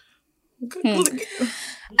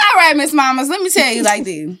 All right, Miss Mamas, let me tell you like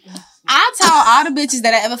this. I told all the bitches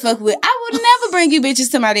that I ever fuck with, I would never bring you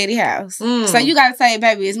bitches to my daddy house. So you gotta say,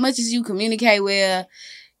 baby, as much as you communicate well,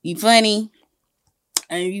 you funny,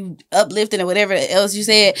 and you uplifting or whatever else you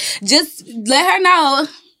said, just let her know,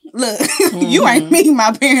 look, you ain't meeting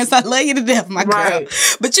my parents. I love you to death, my girl.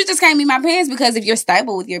 But you just can't meet my parents because if you're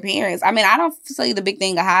stable with your parents, I mean, I don't see the big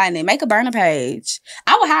thing of hiding it. Make a burner page.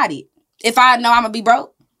 I would hide it if I know I'm gonna be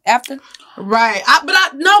broke after. Right. Do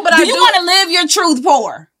you want to live your truth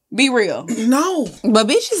poor? Be real. No. But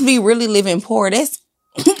bitches be really living poor. That's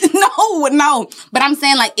No. But I'm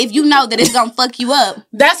saying, like, if you know that it's gonna fuck you up,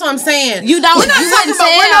 that's what I'm saying. You don't. We're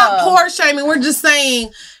not poor shaming. We're just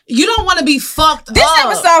saying you don't want to be fucked this up.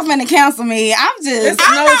 This episode finna cancel me. I'm just it's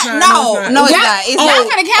not. It's not. Y'all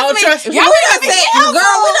finna cancel me. Y'all we done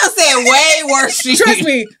said way worse shit. Trust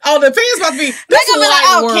me. Oh, the opinion's about to be. They're gonna be like,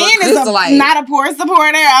 oh, Ken is not a poor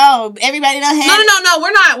supporter. Oh, everybody don't have. No.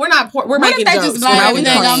 We're not poor. We're making jokes. They not. Let me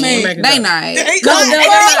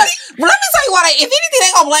tell you why. If anything,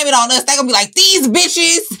 they gonna blame it on us. They gonna be like, these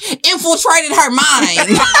bitches infiltrated her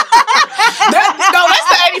mind. That's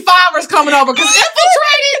the 85ers coming over because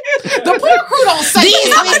infiltrated. The poor crew don't say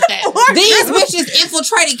that. These bitches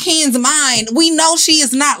infiltrated Ken's mind. We know she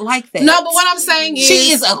is not like that. No, but what I'm saying is,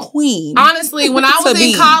 she is a queen. Honestly, when I was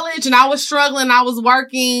in college and I was struggling, I was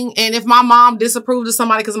working, and if my mom disapproved of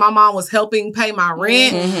somebody because my mom was helping pay my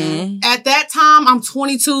rent, at that time, I'm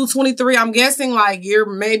 22, 23. I'm guessing like you're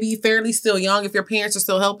maybe fairly still young if your parents are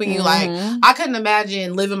still helping you. Like, I couldn't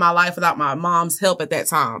imagine living my life without my mom's help at that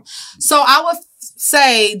time. So I would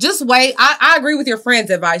say, just wait. I agree with your friend's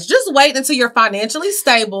advice. Just wait until you're financially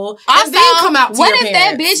stable and then come out to your parents. What if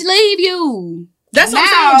that bitch leave you? That's what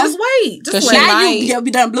I'm saying. Just wait. Just wait. Now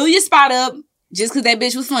you done blew your spot up just because that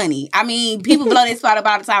bitch was funny. I mean, people blow their spot up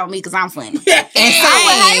all the time with me because I'm funny. And I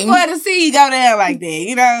would hate for her to see you go down like that,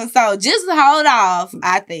 you know? So just hold off,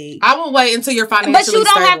 I think. I will wait until you're financially stable. But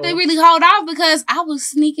you don't have to really hold off because I was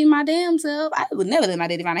sneaking my damn self. I would never let my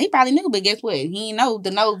daddy find out. He probably knew, but guess what? He ain't know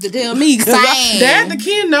to tell me. Dad, the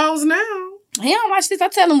kid knows now. He don't watch this. I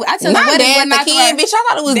tell him. Not Dad the Ken, bitch. I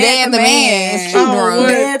thought it was Dad the man.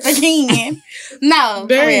 Dad the Ken. No,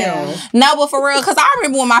 for real. No, but for real, because I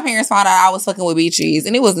remember when my parents found out I was fucking with bitches,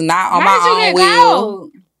 and it was not on my own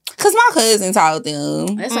will. Because my cousin told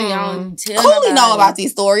them. That's why y'all don't tell Cooley know about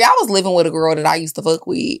this story. I was living with a girl that I used to fuck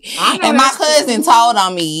with, and my cousin told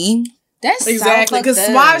on me. That's exactly because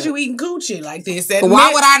why is you eating coochie like this?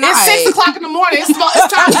 Why would I not? It's 6:00 in the morning. It's time to go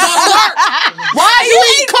to work. Why are you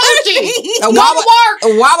eating coochie? Why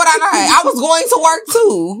would I not? I was going to work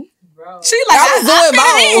too. She like, I was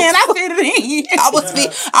fit it in.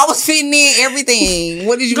 I was fitting in everything.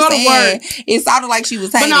 What did you Go to say? work. It sounded like she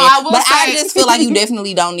was saying I just feel like you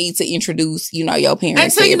definitely don't need to introduce, your parents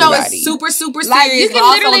until to you know everybody. it's super, super serious. Like, you can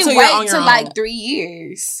literally wait till own. like 3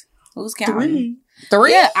 years. Who's counting?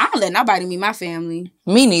 3? Yeah, I don't let nobody meet my family.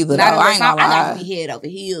 Me neither, though. I ain't gonna lie. I got to be head over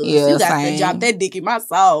heels. Yeah, you got same. to drop that dick in my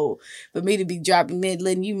soul for me to be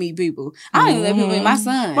letting you meet people. I don't even let people meet my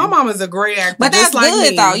son. My mom is a great actor, But that's like good,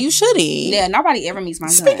 me. though. You shouldn't. Yeah, nobody ever meets my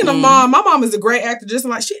son. Speaking of mom, my mom is a great actor. Just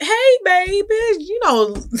like hey baby,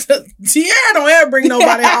 Tiara don't ever bring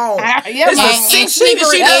nobody home. Yeah, It's mom. a six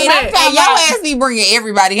niggas she done met. And your ass be bringing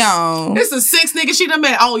everybody home. It's a 6 niggas she done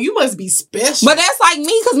met. Oh, you must be special. But that's like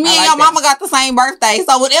me, because me and your mama got the same birthday.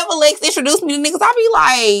 So whenever Lex introduced me to niggas, I be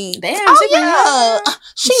like, Damn, oh yeah.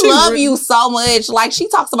 She love you so much. Like, she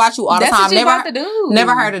talks about you all the That's time. what you about to do.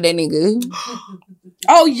 Never heard of that nigga.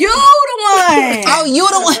 Oh, you the one. Oh, you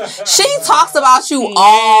the one. She talks about you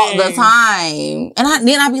all the time. And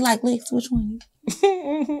then I be like, Lex, which one?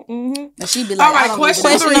 And she be like, all right,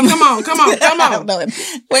 question 3. Come on.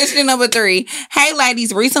 Question number 3. Hey,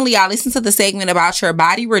 ladies. Recently, I listened to the segment about your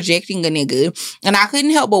body rejecting a nigga, and I couldn't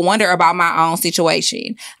help but wonder about my own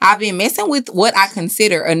situation. I've been messing with what I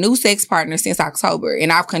consider a new sex partner since October,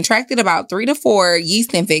 and I've contracted about 3 to 4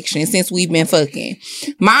 yeast infections since we've been fucking.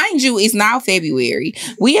 Mind you, it's now February.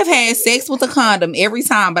 We have had sex with a condom every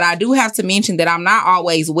time, but I do have to mention that I'm not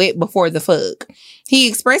always wet before the fuck. He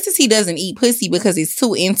expresses he doesn't eat pussy because it's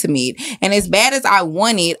too intimate. And as bad as I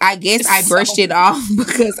want it, I guess I brushed it off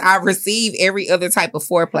because I receive every other type of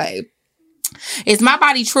foreplay. Is my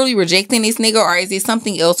body truly rejecting this nigga, or is it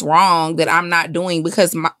something else wrong that I'm not doing?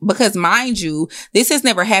 Because mind you, this has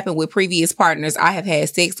never happened with previous partners I have had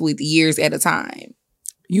sex with years at a time.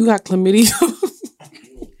 You got chlamydia?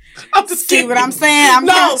 I'm just kidding. See what I'm saying?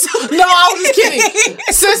 No, I was just kidding.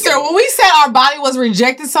 Sister, when we said our body was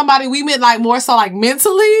rejecting somebody, we meant like more so like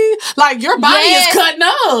mentally. Like your body is cutting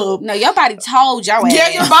up. No, your body told your ass. Yeah,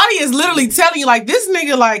 your body is literally telling you like this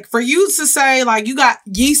nigga, like for you to say like you got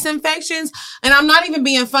yeast infections, and I'm not even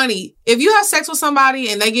being funny. If you have sex with somebody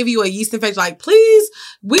and they give you a yeast infection, like please,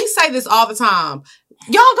 we say this all the time.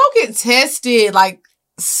 Y'all go get tested. Like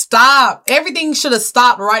stop. Everything should have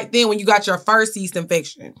stopped right then when you got your first yeast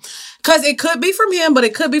infection. Because it could be from him, but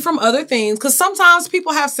it could be from other things. Because sometimes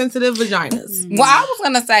people have sensitive vaginas. Well, I was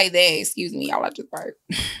going to say that. Excuse me. Y'all, I just burped.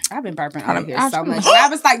 I've been burping out here so much. And I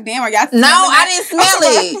was like, damn, are y'all No, I didn't smell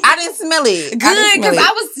it. I didn't smell it. Good,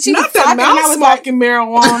 because she was not that talking and I was like, smoking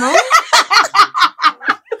marijuana.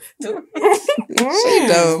 She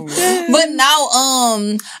do. But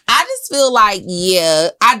no, I just feel like, yeah,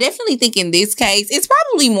 I definitely think in this case, it's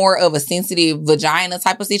probably more of a sensitive vagina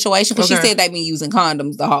type of situation, because she said they've been using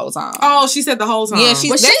condoms the whole time. Oh, she said the whole time. Yeah,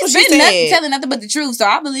 she's been telling nothing but the truth, so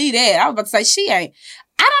I believe that. I was about to say she ain't.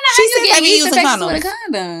 I don't know She how you said get they yeast be using infections with a condoms.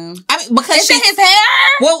 condom. I mean, because Is it his hair?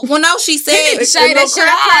 Well, no, she said Shave that shit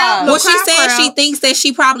off. Well, she said she thinks that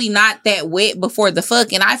she probably not that wet before the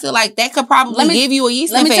fuck, and I feel like that could probably give you a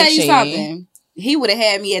yeast infection. Let me tell you something. He would have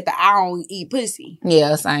had me at the I don't eat pussy.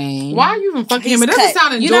 Yeah, same. Why are you even fucking him? It doesn't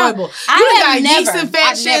sound enjoyable. I got yeast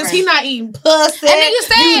infections. He not eating pussy. And then you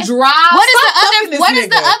said, dry. What is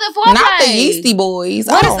the other foreplay? Not the yeasty boys.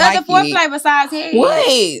 What is the other like foreplay besides head? What?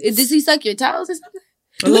 Does he suck your toes or something?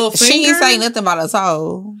 A little finger? She ain't say nothing about her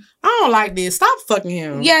toe. I don't like this. Stop fucking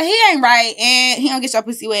him. Yeah, he ain't right, and he don't get your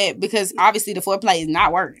pussy wet because obviously the foreplay is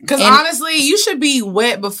not working. Because honestly, you should be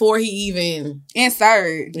wet before he even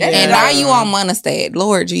insert. And now you on Monistat,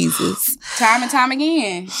 Lord Jesus, time and time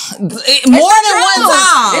again, more than one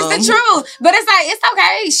time. It's the truth, but it's like it's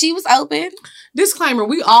okay. She was open. Disclaimer: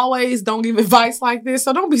 we always don't give advice like this,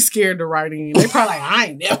 so don't be scared to write in. They probably like, I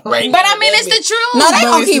ain't never writing. But I mean, it's the truth. No, they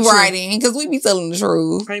gonna keep writing because we be telling the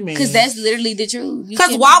truth. Because that's literally the truth.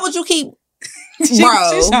 Because why would you keep?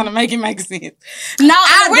 Bro, she's trying to make it make sense. No,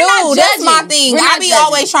 I do. That's my thing. I be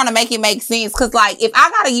always trying to make it make sense. Because, like, if I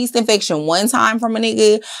got a yeast infection one time from a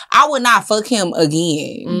nigga, I would not fuck him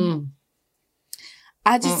again.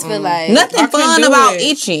 I just feel like nothing fun about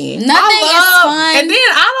itching. Nothing is fun. And then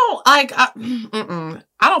I don't like.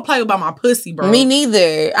 I don't play about my pussy, bro. Me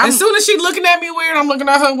neither. As soon as she looking at me weird, I'm looking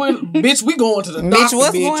at her with, bitch, we going to the doctor,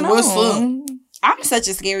 what's going what's on? up? I'm such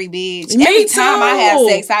a scary bitch. Me Every too. time I have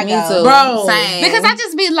sex, I go. Too. Bro. Same. Because I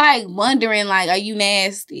just be like wondering, like, are you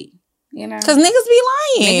nasty? You know? Because niggas be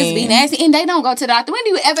lying. Niggas be nasty and they don't go to the doctor. When do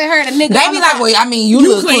you ever heard a nigga? They be like, well, I mean, you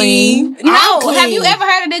look clean. No. Have you ever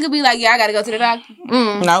heard a nigga be like, yeah, I got to go to the doctor?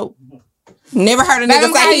 Nope. Never heard a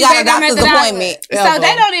nigga say he got a doctor's appointment. So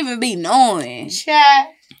they don't even be knowing. Chat.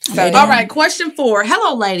 So, All right, question 4.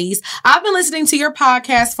 Hello, ladies. I've been listening to your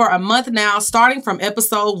podcast for a month now, starting from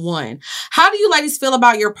episode 1. How do you ladies feel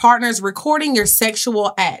about your partners recording your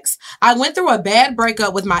sexual acts? I went through a bad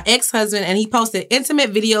breakup with my ex-husband, and he posted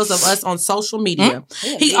intimate videos of us on social media.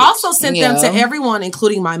 He also sent them to everyone,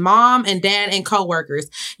 including my mom and dad and coworkers.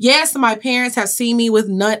 Yes, my parents have seen me with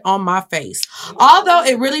nut on my face. Although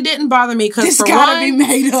it really didn't bother me because for one, be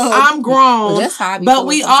made up. I'm grown, That's how I be but feeling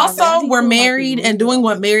we sometimes. also were married and doing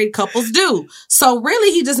what married couples do. So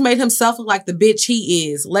really, he just made himself look like the bitch he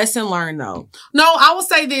is. Lesson learned, though. No, I will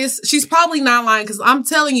say this. She's probably not lying because I'm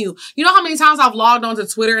telling you, you know how many times I've logged onto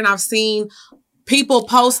Twitter and I've seen people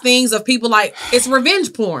post things of people like, it's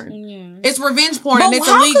revenge porn. It's revenge porn, But and it's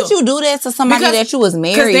how illegal. could you do that to somebody Because- that you was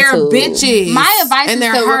married they're to? bitches. My advice and is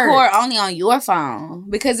they're to hurt. record only on your phone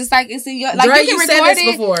because it's like it's in your like Dre, you you can said record this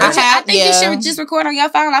it. before. But I think you Yeah. should just record on your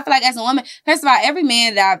phone. I feel like as a woman, first of all, every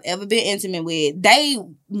man that I've ever been intimate with, they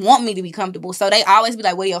want me to be comfortable, so they always be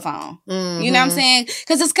like, "Where your phone?" You know what I'm saying?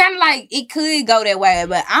 Because it's kind of like it could go that way,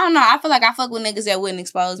 but I don't know. I feel like I fuck with niggas that wouldn't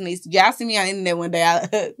expose me. Y'all see me on the internet one day.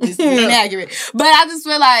 It's inaccurate, but I just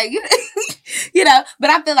feel like you know. But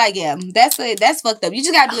I feel like that's fucked up. You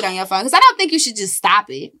just gotta do it on your phone because I don't think you should just stop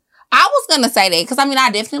it. I was gonna say that because I mean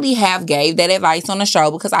I definitely have gave that advice on the show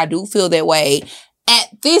because I do feel that way at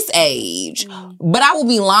this age. But I would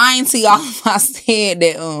be lying to y'all if I said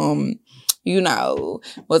that you know,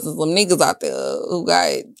 was some niggas out there who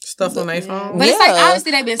got Stuff on their phone. But it's like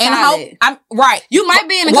obviously they've been solid. I'm right. You might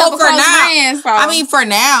be in a Well, couple for close now. friends. So. I mean, for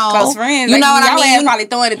now, close friends. You know what I y'all mean? ass probably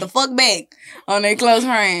throwing it the fuck back on their close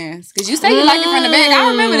friends. Because you say you like it from the back. I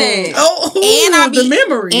remember that. Oh, And I be the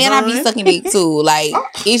memory. and I be sucking dick too. Like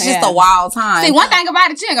it's just a wild time. See, one thing about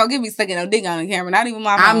it, you ain't gonna get me sucking no dick on the camera. Not even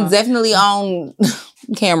my I'm phone. definitely on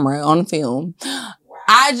camera on film.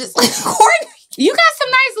 I just Courtney. You got some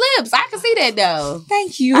nice lips. I can see that though.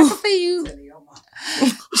 Thank I you. can see you.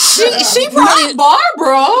 She probably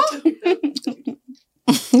Barbara.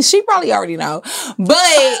 she probably already know,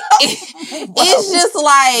 but it's just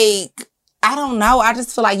like I don't know. I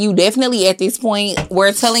just feel like you definitely at this point.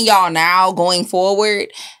 We're telling y'all now going forward.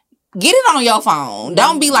 Get it on your phone.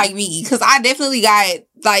 Don't be like me. Because I definitely got,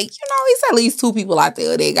 like, you know, it's at least 2 people out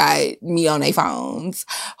there that got me on their phones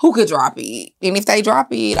who could drop it. And if they drop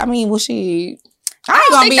it, I mean, well, shit. I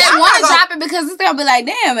don't think they want to drop it because it's gonna be like,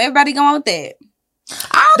 damn, everybody going with that.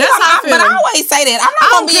 But I always say that. I'm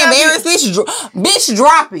not going to be embarrassed. Bitch,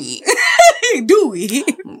 drop it. Do it.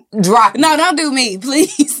 Drop it. No, don't do me,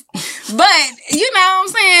 please. But you know what I'm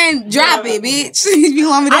saying? Drop it, bitch. If you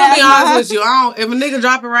want me to I'm gonna be have honest with you. If a nigga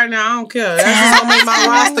drop it right now, I don't care. That's just gonna make my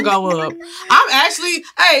roster go up. I'm actually,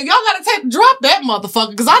 hey, y'all gotta drop that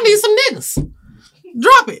motherfucker because I need some niggas.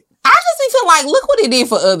 Drop it. I just be feeling like, look what it did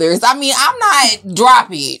for others. I mean, I'm not drop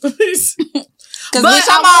it. Because bitch,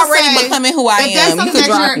 I'm already becoming who I am. You could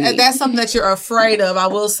drop it. If that's something that you're afraid of, I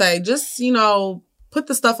will say, just, you know, put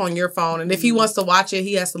the stuff on your phone. And if he wants to watch it,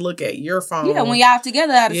 he has to look at your phone. Yeah, when y'all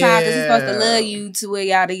together all the time, because he's supposed to love you to where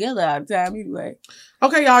y'all together all the time anyway.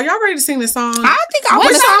 Okay, y'all ready to sing this song? I think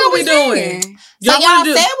What song are we doing? So y'all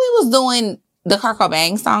said we was doing the Kurt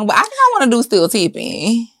Cobain song, but I think I want to do Still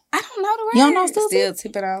Tipping. I don't know the words. You don't know Still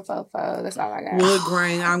tipping on fofo. That's all I got. Wood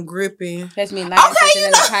grain, I'm gripping. That's me. Okay,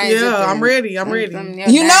 you know. Yeah, I'm ready. I'm ready.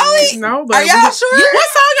 You know it? No, but Are y'all sure? What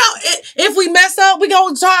song y'all? If we mess up, we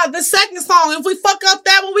gonna try the second song. If we fuck up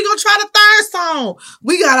that one, we gonna try the third song.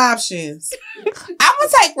 We got options. I'm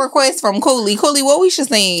gonna take requests from Cooley. Cooley, what we should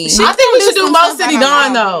sing? I think we should do Mo City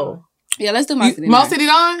Dawn though. Yeah, let's do Mo City Dawn. Mo City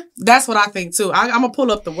Dawn? That's what I think too. I'm gonna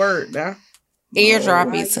pull up the word now.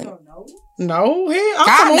 Airdrop it. No, I'm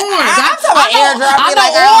talking airdrop it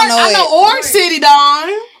like I know Orange City Dawn.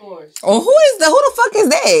 Oh, who the fuck is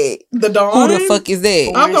that? The Dawn. Who the fuck is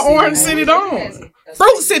that? I'm the Orange City Dawn.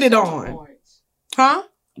 Fruit City Dawn. Huh?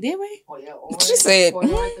 Did we? She said,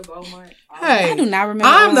 Hey, I do not remember.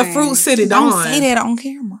 I'm the Fruit City Dawn. don't say that on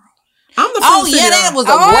camera. I'm the Fruit City Dawn. That was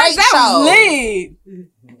a great show.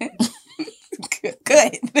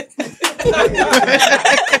 Good.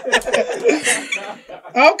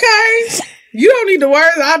 Okay. You don't need the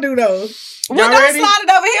words. I do those. Well, don't slide it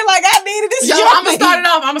over here like I needed this. I'm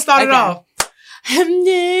going to start it off.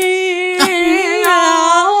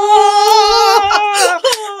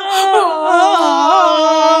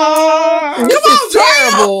 Come on,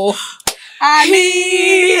 terrible.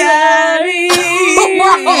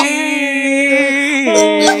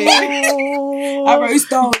 already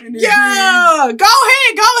started. Yeah, go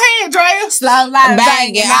ahead, Drea. Slow life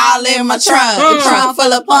Banging all in my trunk. Trunk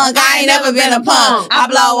full of punk. I ain't never been a punk. I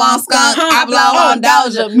blow on skunk. I blow on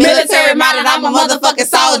Doja. Military minded, I'm a motherfucking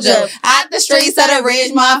soldier. Out the streets of the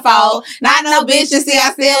rich motherfucker. Not no bitch, you see,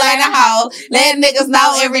 I still ain't a hoe. Let niggas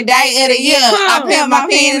know every day of the year. I pimp my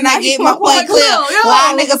pen and I get my point clear.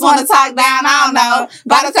 Why niggas wanna talk down, I don't know.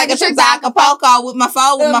 About to take a trip to Acapulco with my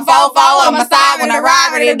fofo on my side. When I ride,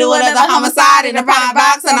 ready to do another homicide in the pine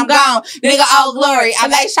box and I'm gone. Nigga, oh glory. I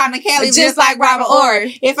lay Shauna Kelly just like Robert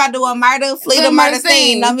Ory. If I do a murder, flee the murder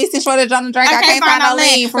scene. No Missy Shorter, Jonah Drake, I can't find no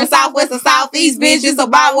lean. From Southwest to Southeast, bitch, it's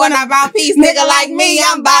about when I about peace. Nigga like me,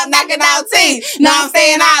 I'm about knocking out teeth. Know I'm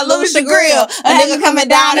saying I lose your grill. A nigga coming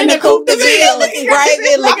down in the coupe de ville. Looking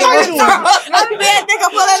gravy, looking real. I'm a bad nigga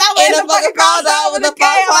pulling out In the fucking photo with the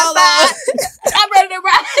photo. I'm ready to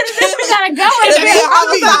ride. We gotta go in The big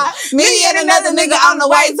homicide. Me and another nigga on the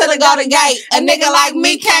way to the Golden Gate. A nigga like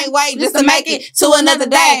me can't wait just to make it to another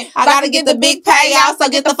day. I gotta get the big payout, so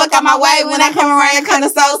get the fuck out my way. When I come around, kinda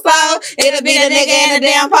so slow. It'll be the nigga in the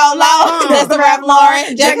damn polo. That's the rap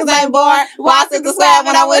Lauren. Jackers ain't bored. Watch it the swag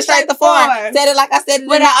when I went straight to foreign. Said it like I said it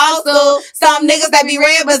in the old school. Some niggas that be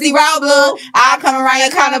red but zero blue. I come around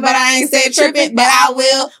your corner, but I ain't said tripping, but I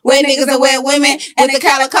will. Wet niggas and wet women and the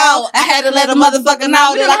calico. I had to let a motherfucker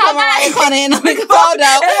know that I come around your corner and I make a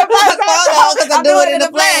photo. Cause I do it in the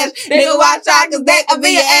flash. Nigga, watch out, cause that could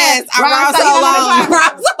be your ass. I rhyme so long.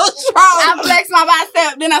 I'm so strong. I flex my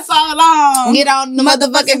bicep, then I saw along. Get on the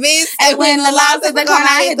motherfucking fence. And when the louse at the corner,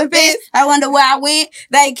 I hit the fence. I wonder where I went.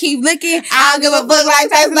 They keep looking. I don't give a fuck like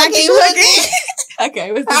Tyson. I keep looking.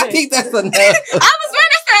 Okay, what's I think that's enough. I was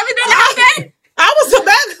ready to say we did the I was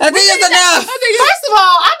about. I think it's enough. First of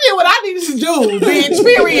all, I did what I needed to do, bitch.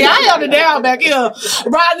 Period. I held it down back here,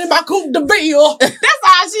 riding in my coupe de ville. That's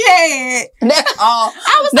all she had. That's all.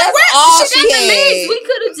 I was That's like, where all she she got the had. leads? We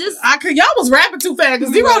could have just. Y'all was rapping too fast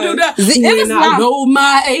because Zero do that. It was I know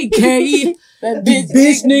my AK. That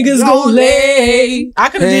bitch niggas gon' lay. I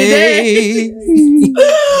could have did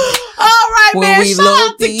that. All right, When man. we Shout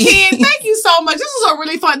out to low-key. Ken. Thank you so much. This was a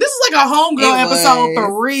really fun. This is like a homegirl It episode was.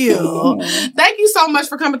 for real. Thank you so much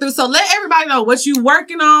for coming through. So let everybody know what you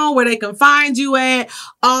working on, where they can find you at,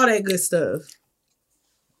 all that good stuff.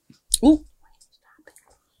 Ooh.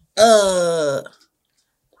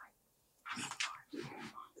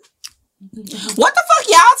 What the fuck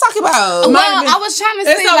y'all talking about? Well, I was trying to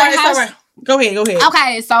see It's all right. like It's all right. Go ahead.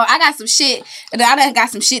 Okay, so I got some shit. I done got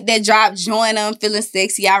some shit that dropped. Join them, feeling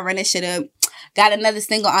sexy. Y'all run that shit up. Got another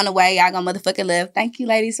single on the way. Y'all gonna motherfucking live. Thank you,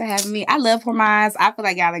 ladies, for having me. I love Hormones. I feel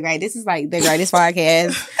like y'all are great. This is like the greatest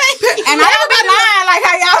podcast. And I don't be lying like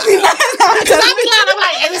how y'all be lying. Because I be lying. I'm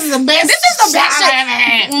like, hey, this is the best. This is the best shit shit. I ever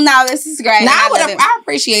had. No, this is great. Now And I love it. I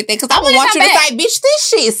appreciate that because I would wanna want you come to back. say, bitch, this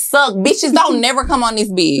shit suck. Bitches don't never come on this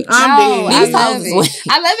bitch. No, I'm I dead. love These it. hoes-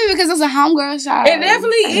 I love it because it's a homegirl show. It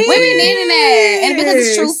definitely is. We be needing that. And because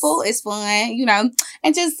it's truthful, it's fun, you know.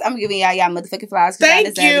 And just, I'm giving y'all motherfucking flowers. Thank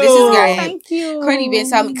you. This is great. Thank you. Courtney been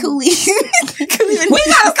telling me Cooley. We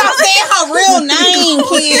gotta stop saying her real name,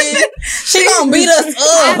 kid. She gonna beat us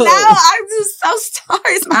I up. know. I'm just so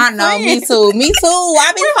sorry. It's my I know, me friend. too. Me too.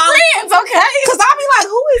 I be calling Friends, okay? because I be like,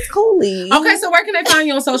 who is Cooley? Okay, so where can they find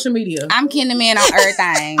you on social media? I'm Ken the Man on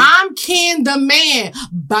everything. I'm Ken the Man.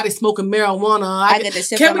 Body smoking marijuana. I get the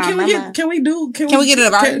shit Can from we, my can we mama. get? Can we do? Can we get a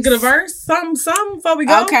verse? Get a verse? Something before we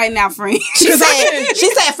go. Okay, now, friend. She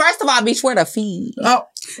said, first of all, bitch, where the feed? Oh,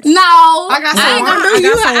 No. I got some I ain't wine. gonna do I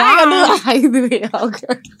you. got some I ain't gonna wine. do how you do it.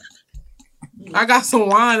 Okay. I got some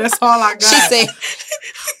wine. That's all I got. She said,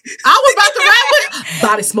 I was about to rap with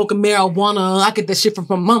body smoking marijuana. I get that shit from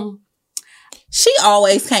my mom. she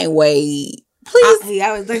always can't wait. Please,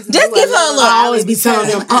 just give her a little. I always be telling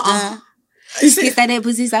them, You He see, said that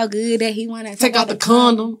pussy so good that he wanna take out the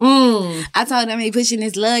condom. I told him he pushing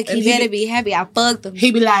his luck. He And he better be happy. I fucked him.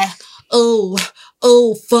 He be like, oh,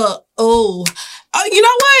 fuck, oh. Oh, you know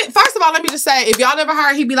what? First of all, let me just say, if y'all never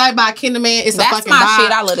heard He Be Like by Ken the Man, it's a That's fucking my vibe.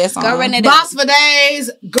 shit. I love that song. Go run it up. Boss for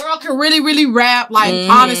days. Girl can really, really rap. Like,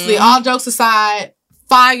 honestly, all jokes aside,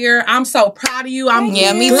 fire. I'm so proud of you. I'm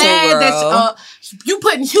Yeah, me too, glad that girl. you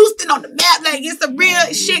putting Houston on the map. Like, it's some real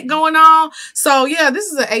shit going on. So, yeah, this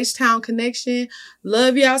is an H-Town connection.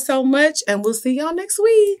 Love y'all so much, and we'll see y'all next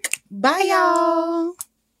week. Bye, y'all.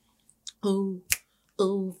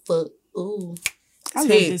 Ooh, fuck, ooh. I love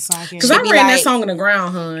Tit. this song. Because I be ran that like- song on the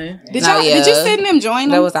ground, hun. Did No, y'all? yeah. Did you send them join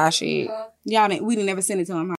them? That was our shit. Y'all didn't. We didn't never send it to him. Huh?